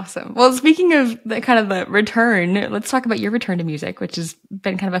 Awesome. Well, speaking of the return, let's talk about your return to music, which has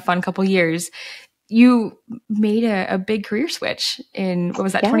been kind of a fun couple years. You made a big career switch in, what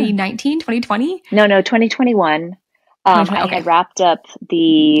was that, 2019, 2020? No, 2021. I Okay. had wrapped up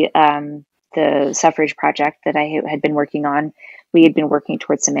the suffrage project that I had been working on. We had been working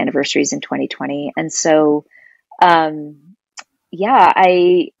towards some anniversaries in 2020, and so yeah,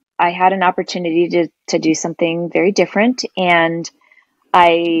 I had an opportunity to do something very different, and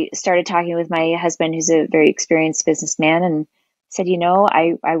I started talking with my husband, who's a very experienced businessman, and said,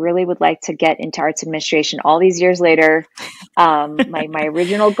 I really would like to get into arts administration all these years later. My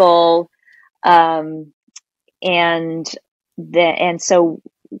original goal, um, and so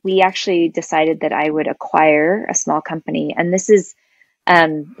we actually decided that I would acquire a small company, and this is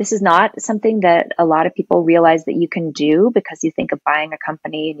not something that a lot of people realize that you can do, because you think of buying a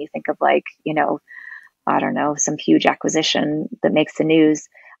company and you think of, like, I don't know, some huge acquisition that makes the news.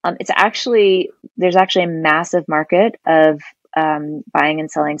 There's actually a massive market of buying and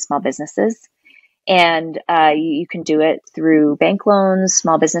selling small businesses. And you can do it through bank loans,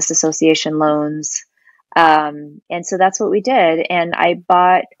 small business association loans. And so that's what we did. And I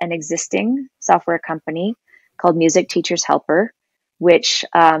bought an existing software company called Music Teachers Helper, which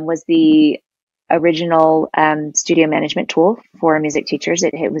was the original studio management tool for music teachers.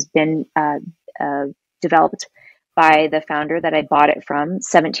 It was been developed by the founder that I bought it from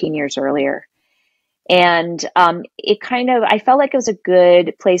 17 years earlier. And I felt like it was a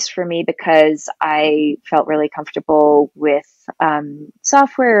good place for me, because I felt really comfortable with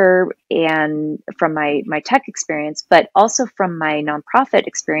software, and from my tech experience, but also from my nonprofit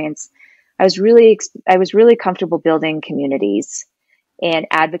experience. I was really comfortable building communities and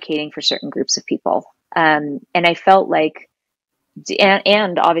advocating for certain groups of people. And I felt like,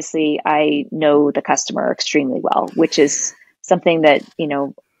 and obviously I know the customer extremely well, which is something that,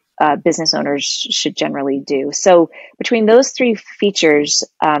 business owners should generally do. So between those three features,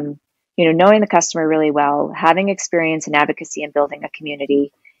 knowing the customer really well, having experience in advocacy and building a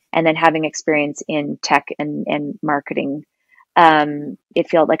community, and then having experience in tech and marketing, it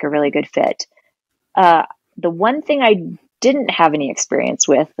felt like a really good fit. The one thing I didn't have any experience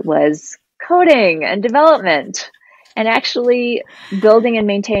with was coding and development, and actually building and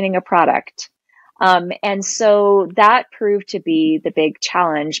maintaining a product. And so that proved to be the big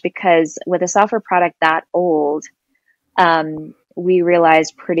challenge, because with a software product that old, we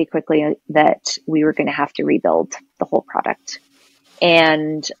realized pretty quickly that we were going to have to rebuild the whole product.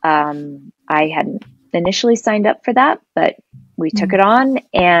 And I hadn't initially signed up for that, but we took it on,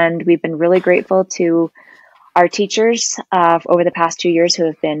 and we've been really grateful to our teachers over the past 2 years, who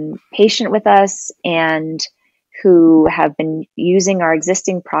have been patient with us and who have been using our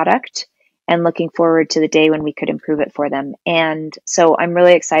existing product and looking forward to the day when we could improve it for them. And so I'm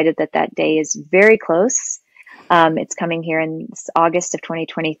really excited that day is very close. It's coming here in August of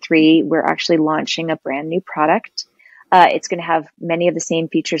 2023. We're actually launching a brand new product. It's going to have many of the same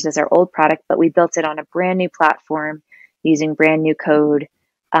features as our old product, but we built it on a brand new platform using brand new code.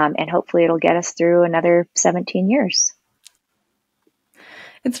 And hopefully it'll get us through another 17 years.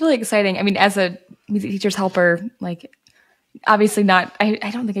 It's really exciting. I mean, as a music teacher's helper, like, obviously not, I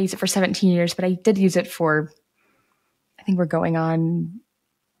don't think I used it for 17 years, but I did use it for, I think we're going on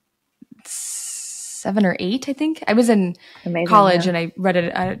 7 or 8, I think. I was in college, and I read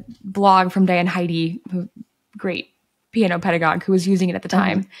a blog from Diane Heidi, who great piano pedagogue, who was using it at the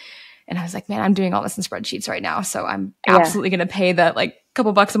time. And I was like, man, I'm doing all this in spreadsheets right now, so I'm absolutely going to pay the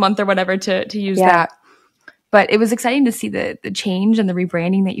couple bucks a month or whatever to use that. But it was exciting to see the change and the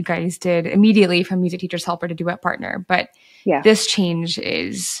rebranding that you guys did immediately from Music Teachers Helper to Duet Partner. But this change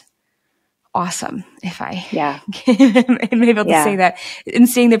is awesome, if I am able to say that. And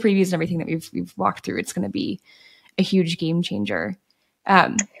seeing the previews and everything that we've walked through, it's going to be a huge game changer.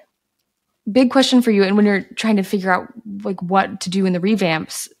 Big question for you, and when you're trying to figure out what to do in the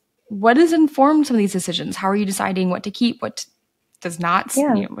revamps, what has informed some of these decisions? How are you deciding what to keep, what does not,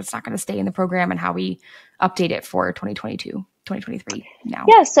 what's not going to stay in the program, and how we update it for 2022, 2023 now?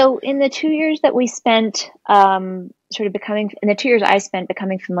 Yeah. So in the 2 years that we spent in the 2 years I spent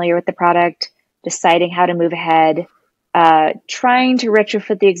becoming familiar with the product, deciding how to move ahead, trying to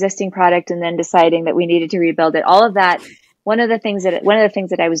retrofit the existing product, and then deciding that we needed to rebuild it. All of that. One of the things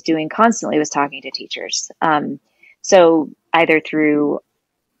that I was doing constantly was talking to teachers. So either through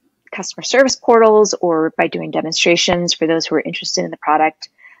customer service portals, or by doing demonstrations for those who are interested in the product,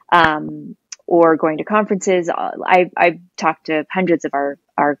 or going to conferences. I've talked to hundreds of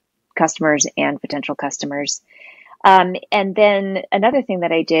our customers and potential customers. And then another thing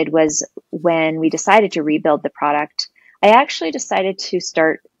that I did was, when we decided to rebuild the product, I actually decided to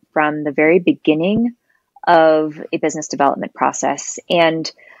start from the very beginning of a business development process.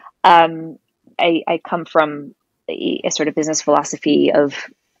 And I come from a sort of business philosophy of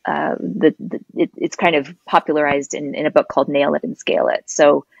it's kind of popularized in a book called Nail It and Scale It.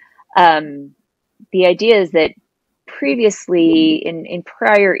 So the idea is that previously in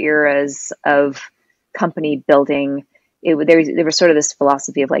prior eras of company building, there was sort of this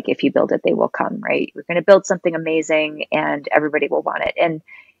philosophy of like, if you build it, they will come, right? We're going to build something amazing and everybody will want it. And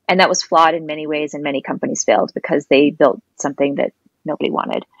that was flawed in many ways, and many companies failed because they built something that nobody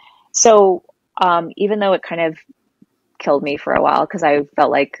wanted. So even though it kind of killed me for a while because I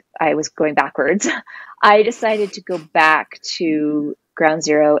felt like I was going backwards, I decided to go back to ground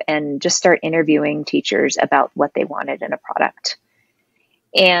zero and just start interviewing teachers about what they wanted in a product.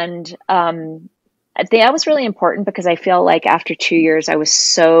 And I think that was really important because I feel like after 2 years, I was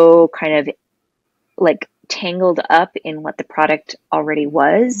so kind of like tangled up in what the product already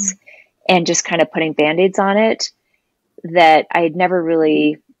was and just kind of putting Band-Aids on it that I had never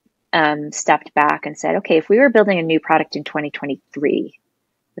really stepped back and said, okay, if we were building a new product in 2023,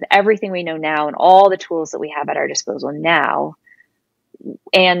 with everything we know now and all the tools that we have at our disposal now,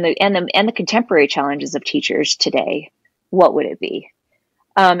 and the contemporary challenges of teachers today, what would it be?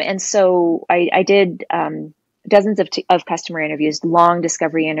 And so I did dozens of customer interviews, long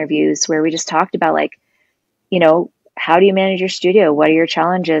discovery interviews, where we just talked about like, how do you manage your studio? What are your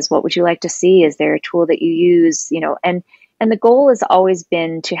challenges? What would you like to see? Is there a tool that you use? And the goal has always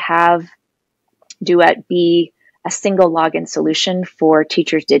been to have Duet be a single login solution for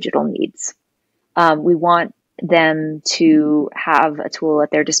teachers' digital needs. We want them to have a tool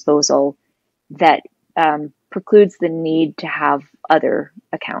at their disposal that precludes the need to have other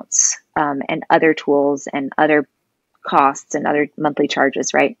accounts and other tools and other costs and other monthly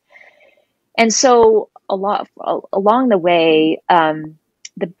charges, right? And so along the way,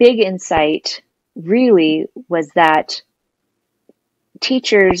 the big insight really was that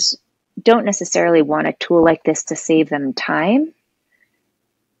teachers don't necessarily want a tool like this to save them time,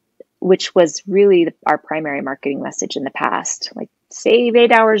 which was really our primary marketing message in the past. Like, save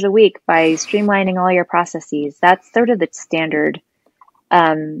 8 hours a week by streamlining all your processes. That's sort of the standard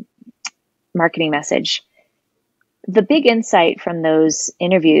marketing message. The big insight from those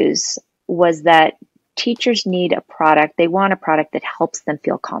interviews was that teachers need a product. They want a product that helps them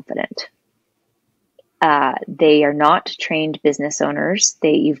feel confident. They are not trained business owners.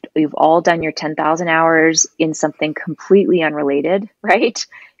 You've all done your 10,000 hours in something completely unrelated, right?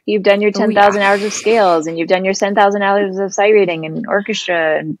 You've done your 10,000 hours of scales, and you've done your 10,000 hours of sight reading and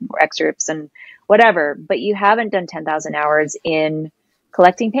orchestra and excerpts and whatever, but you haven't done 10,000 hours in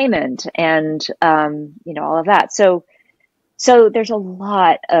collecting payment and, all of that. So there's a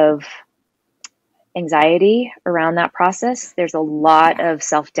lot of anxiety around that process. There's a lot of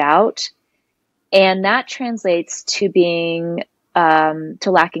self-doubt, and that translates to being,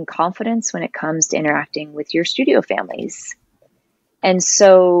 to lacking confidence when it comes to interacting with your studio families. And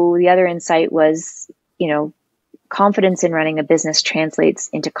so the other insight was, confidence in running a business translates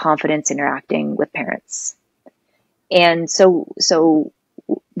into confidence interacting with parents. And so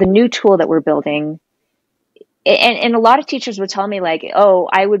the new tool that we're building, and a lot of teachers would tell me like, oh,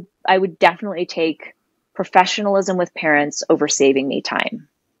 I would definitely take professionalism with parents over saving me time.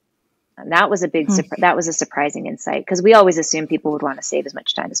 And that was that was a surprising insight, because we always assume people would want to save as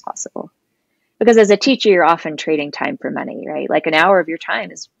much time as possible. Because as a teacher, you're often trading time for money, right? Like an hour of your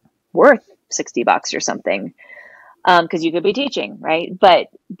time is worth $60 or something, because you could be teaching, right? But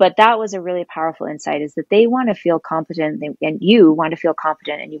that was a really powerful insight, is that they want to feel competent, and you want to feel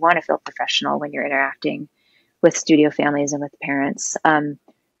competent, and you want to feel professional when you're interacting with studio families and with parents.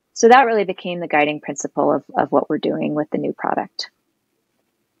 So that really became the guiding principle of what we're doing with the new product.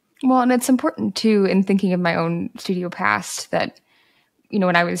 Well, and it's important too, in thinking of my own studio past, that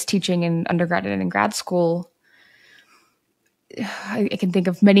when I was teaching in undergrad and in grad school, I can think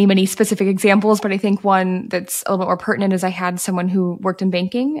of many, many specific examples, but I think one that's a little bit more pertinent is I had someone who worked in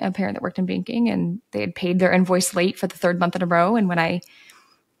banking, a parent that worked in banking, and they had paid their invoice late for the third month in a row. And when I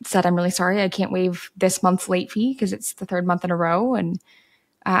said, I'm really sorry, I can't waive this month's late fee because it's the third month in a row, and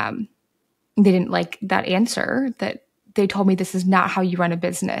they didn't like that answer, that they told me, this is not how you run a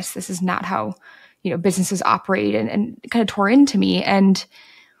business. This is not how businesses operate, and kind of tore into me. And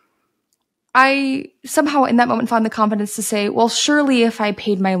I somehow in that moment found the confidence to say, well, surely if I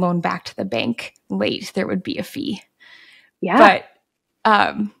paid my loan back to the bank late, there would be a fee. Yeah.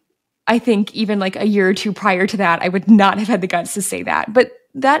 But I think even like a year or two prior to that, I would not have had the guts to say that. But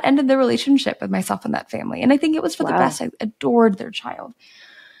that ended the relationship with myself and that family. And I think it was for the best. I adored their child.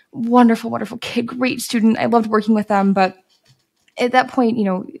 Wonderful, wonderful kid, great student. I loved working with them. But at that point,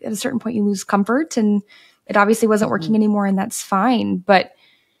 at a certain point, you lose comfort, and it obviously wasn't working anymore, and that's fine. But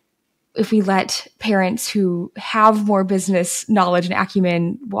if we let parents who have more business knowledge and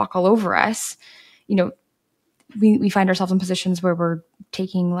acumen walk all over us, we find ourselves in positions where we're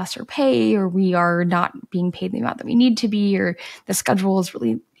taking lesser pay, or we are not being paid the amount that we need to be, or the schedule is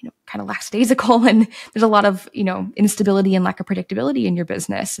really, kind of lackadaisical. And there's a lot of, instability and lack of predictability in your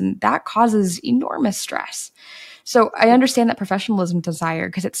business. And that causes enormous stress. So I understand that professionalism desire,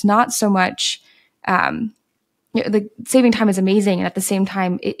 because it's not so much, the saving time is amazing. And at the same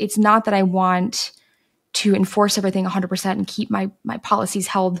time, it's not that I want to enforce everything 100% and keep my policies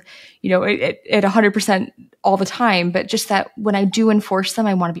held, at 100% all the time, but just that when I do enforce them,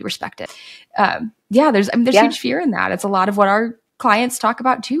 I want to be respected. There's huge fear in that. It's a lot of what our clients talk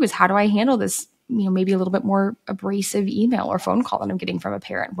about too, is how do I handle this, maybe a little bit more abrasive email or phone call that I'm getting from a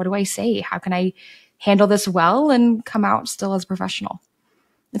parent? What do I say? How can I handle this well and come out still as a professional?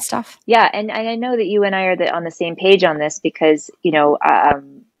 It's tough. Yeah. And I know that you and I are on the same page on this, because,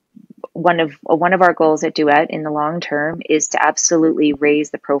 one of our goals at Duet in the long term is to absolutely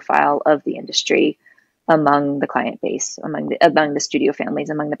raise the profile of the industry among the client base, among the studio families,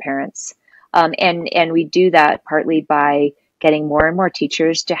 among the parents. And we do that partly by getting more and more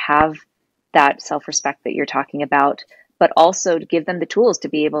teachers to have that self-respect that you're talking about, but also to give them the tools to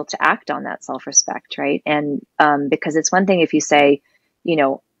be able to act on that self-respect, right? And because it's one thing if you say,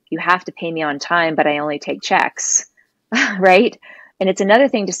 you have to pay me on time, but I only take checks, right? And it's another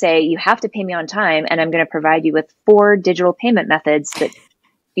thing to say, you have to pay me on time, and I'm going to provide you with 4 digital payment methods that,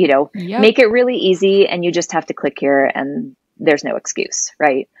 make it really easy, and you just have to click here and there's no excuse,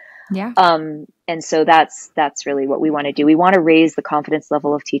 right? Yeah. And so that's really what we want to do. We want to raise the confidence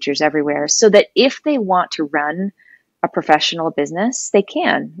level of teachers everywhere, so that if they want to run a professional business, they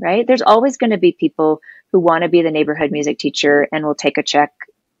can, right? There's always going to be people who want to be the neighborhood music teacher and will take a check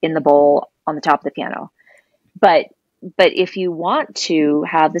in the bowl on the top of the piano. But if you want to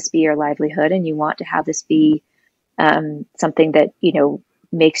have this be your livelihood, and you want to have this be something that,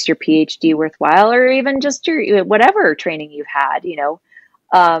 makes your PhD worthwhile, or even just your whatever training you've had,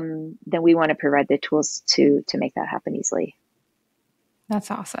 then we want to provide the tools to make that happen easily.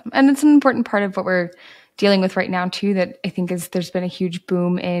 That's awesome. And it's an important part of what we're dealing with right now too, that I think there's been a huge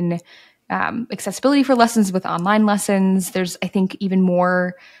boom in accessibility for lessons with online lessons. There's, I think, even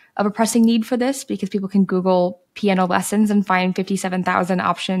more of a pressing need for this, because people can Google piano lessons and find 57,000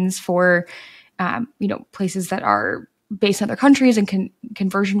 options for, places that are based in other countries, and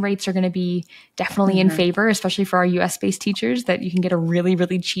conversion rates are going to be definitely in favor, especially for our US-based teachers, that you can get a really,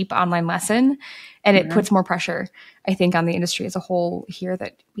 really cheap online lesson. And it puts more pressure, I think, on the industry as a whole here,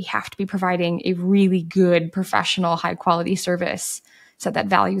 that we have to be providing a really good, professional, high-quality service, so that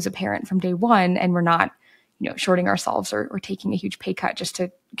value is apparent from day one, and we're not, shorting ourselves or taking a huge pay cut just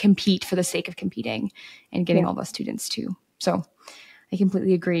to compete for the sake of competing and getting all those students too. So I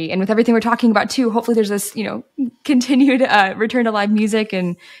completely agree. And with everything we're talking about too, hopefully there's this, continued return to live music,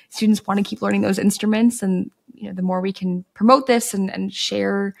 and students want to keep learning those instruments. And, the more we can promote this and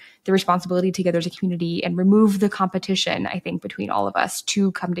share the responsibility together as a community, and remove the competition, I think, between all of us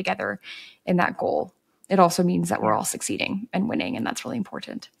to come together in that goal, it also means that we're all succeeding and winning. And that's really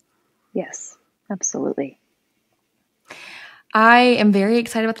important. Yes, absolutely. I am very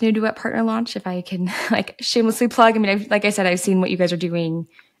excited about the new Duet Partner launch. If I can shamelessly plug, I mean, like I said, I've seen what you guys are doing.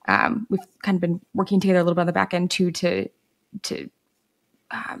 We've kind of been working together a little bit on the back end too, to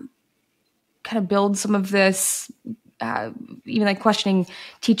kind of build some of this, even questioning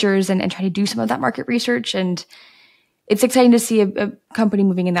teachers and trying to do some of that market research. And it's exciting to see a company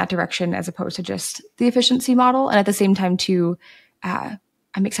moving in that direction, as opposed to just the efficiency model. And at the same time too,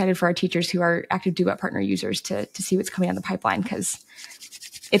 I'm excited for our teachers who are active Duet Partner users to see what's coming down the pipeline, because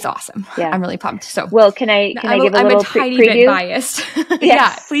it's awesome. Yeah. I'm really pumped. So, well, can I give a little I'm a tiny bit biased. Yes.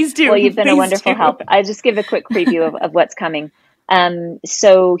 Yeah, please do. Well, you've been a wonderful help. I'll just give a quick preview of what's coming.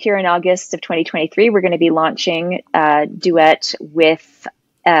 So here in August of 2023, we're going to be launching Duet with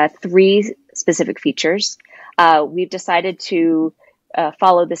 3 specific features. We've decided to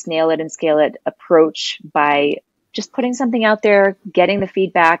follow this nail it and scale it approach by just putting something out there, getting the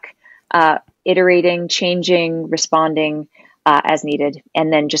feedback, iterating, changing, responding as needed,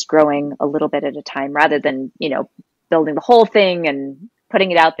 and then just growing a little bit at a time, rather than, building the whole thing and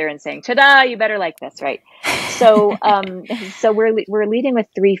putting it out there and saying, ta-da, you better like this, right? So, so we're leading with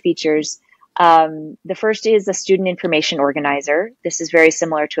 3 features. The first is a student information organizer. This is very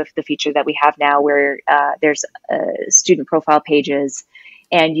similar to the feature that we have now, where there's student profile pages,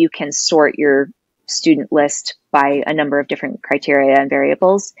 and you can sort your student list by a number of different criteria and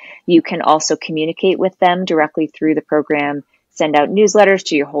variables. You can also communicate with them directly through the program send out newsletters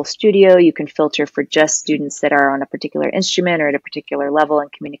to your whole studio. You can filter for just students that are on a particular instrument or at a particular level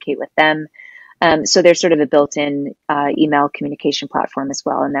and communicate with them. So there's sort of a built-in email communication platform as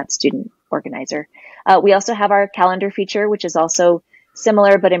well in that student organizer. We also have our calendar feature, which is also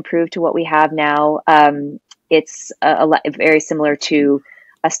similar but improved to what we have now. It's very similar to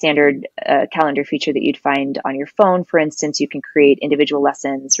a standard calendar feature that you'd find on your phone. For instance, you can create individual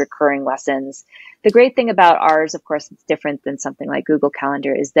lessons, recurring lessons. The great thing about ours, of course, it's different than something like Google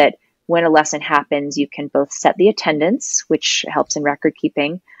Calendar, is that when a lesson happens, you can both set the attendance, which helps in record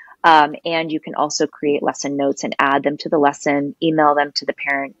keeping, and you can also create lesson notes and add them to the lesson, email them to the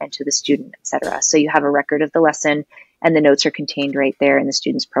parent and to the student, etc. So you have a record of the lesson, and the notes are contained right there in the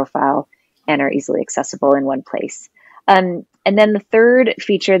student's profile and are easily accessible in one place. And then the third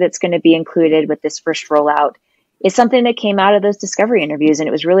feature that's going to be included with this first rollout is something that came out of those discovery interviews. And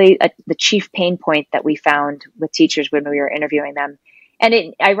it was really the chief pain point that we found with teachers when we were interviewing them.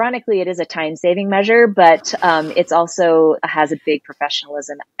 And ironically, it is a time-saving measure, but it's also has a big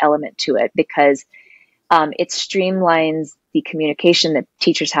professionalism element to it because it streamlines the communication that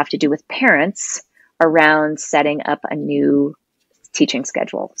teachers have to do with parents around setting up a new teaching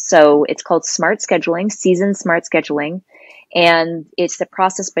schedule. So it's called smart scheduling, season smart scheduling. And it's the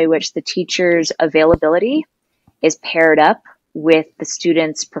process by which the teacher's availability is paired up with the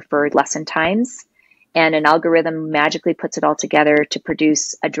student's preferred lesson times. And an algorithm magically puts it all together to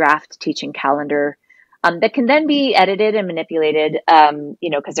produce a draft teaching calendar that can then be edited and manipulated,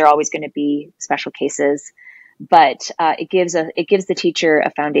 because there are always going to be special cases. But it gives the teacher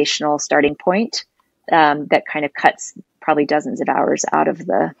a foundational starting point that kind of cuts probably dozens of hours out of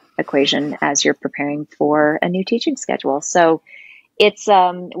the equation as you're preparing for a new teaching schedule. So it's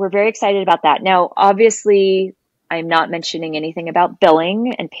we're very excited about that. Now, obviously, I'm not mentioning anything about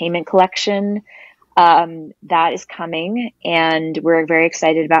billing and payment collection. That is coming, and we're very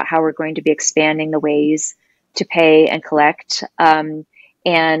excited about how we're going to be expanding the ways to pay and collect. And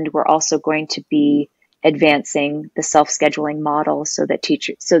we're also going to be advancing the self-scheduling model so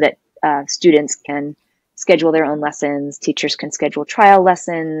that students can schedule their own lessons, teachers can schedule trial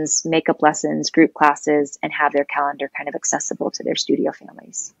lessons, makeup lessons, group classes, and have their calendar kind of accessible to their studio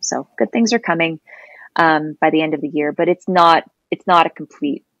families. So good things are coming by the end of the year, but it's not a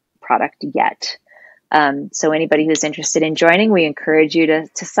complete product yet. So anybody who's interested in joining, we encourage you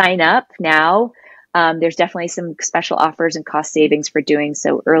to sign up now. There's definitely some special offers and cost savings for doing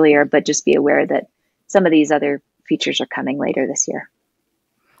so earlier, but just be aware that some of these other features are coming later this year.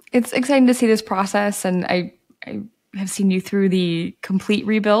 It's exciting to see this process, and I have seen you through the complete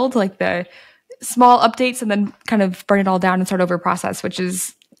rebuild, like the small updates and then kind of burn it all down and start over process, which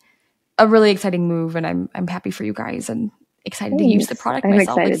is a really exciting move, and I'm happy for you guys and excited to use the product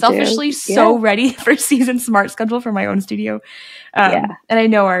myself. Like selfishly so ready for season smart schedule for my own studio. And I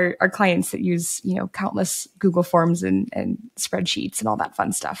know our clients that use, countless Google Forms and spreadsheets and all that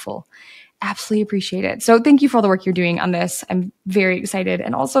fun stuff will absolutely appreciate it. So thank you for all the work you're doing on this. I'm very excited.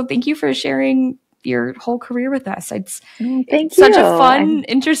 And also thank you for sharing your whole career with us. It's such a fun,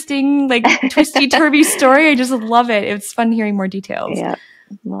 interesting, like twisty turvy story. I just love it. It's fun hearing more details. Yeah.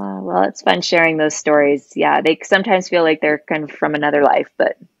 Well, it's fun sharing those stories. Yeah. They sometimes feel like they're kind of from another life,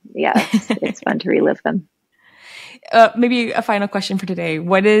 but yeah, it's fun to relive them. Maybe a final question for today.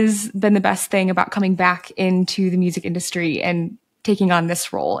 What has been the best thing about coming back into the music industry and taking on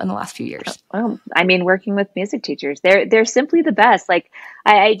this role in the last few years? Well, I mean, working with music teachers, they're simply the best. Like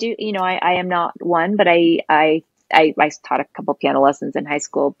I do, I am not one, but I taught a couple piano lessons in high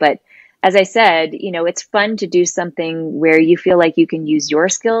school. But as I said, it's fun to do something where you feel like you can use your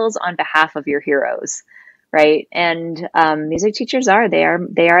skills on behalf of your heroes, right? And music teachers are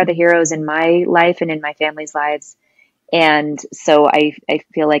the heroes in my life and in my family's lives. And so I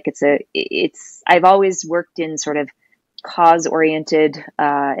feel like I've always worked in sort of cause-oriented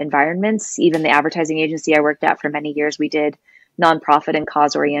environments. Even the advertising agency I worked at for many years, we did nonprofit and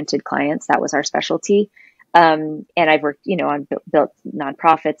cause-oriented clients. That was our specialty. And I've worked, on built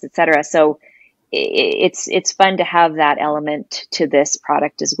nonprofits, et cetera. So it's fun to have that element to this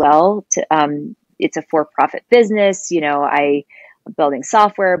product as well. It's a for-profit business. I'm building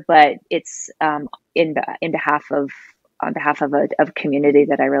software, but it's on behalf of a community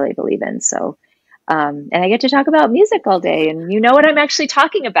that I really believe in. So. And I get to talk about music all day, and what I'm actually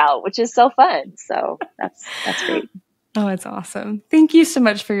talking about, which is so fun. So that's great. Oh, it's awesome. Thank you so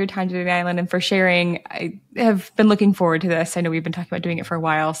much for your time today, Neylan, and for sharing. I have been looking forward to this. I know we've been talking about doing it for a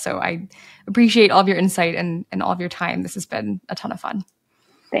while, so I appreciate all of your insight and all of your time. This has been a ton of fun.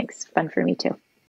 Thanks. Fun for me too.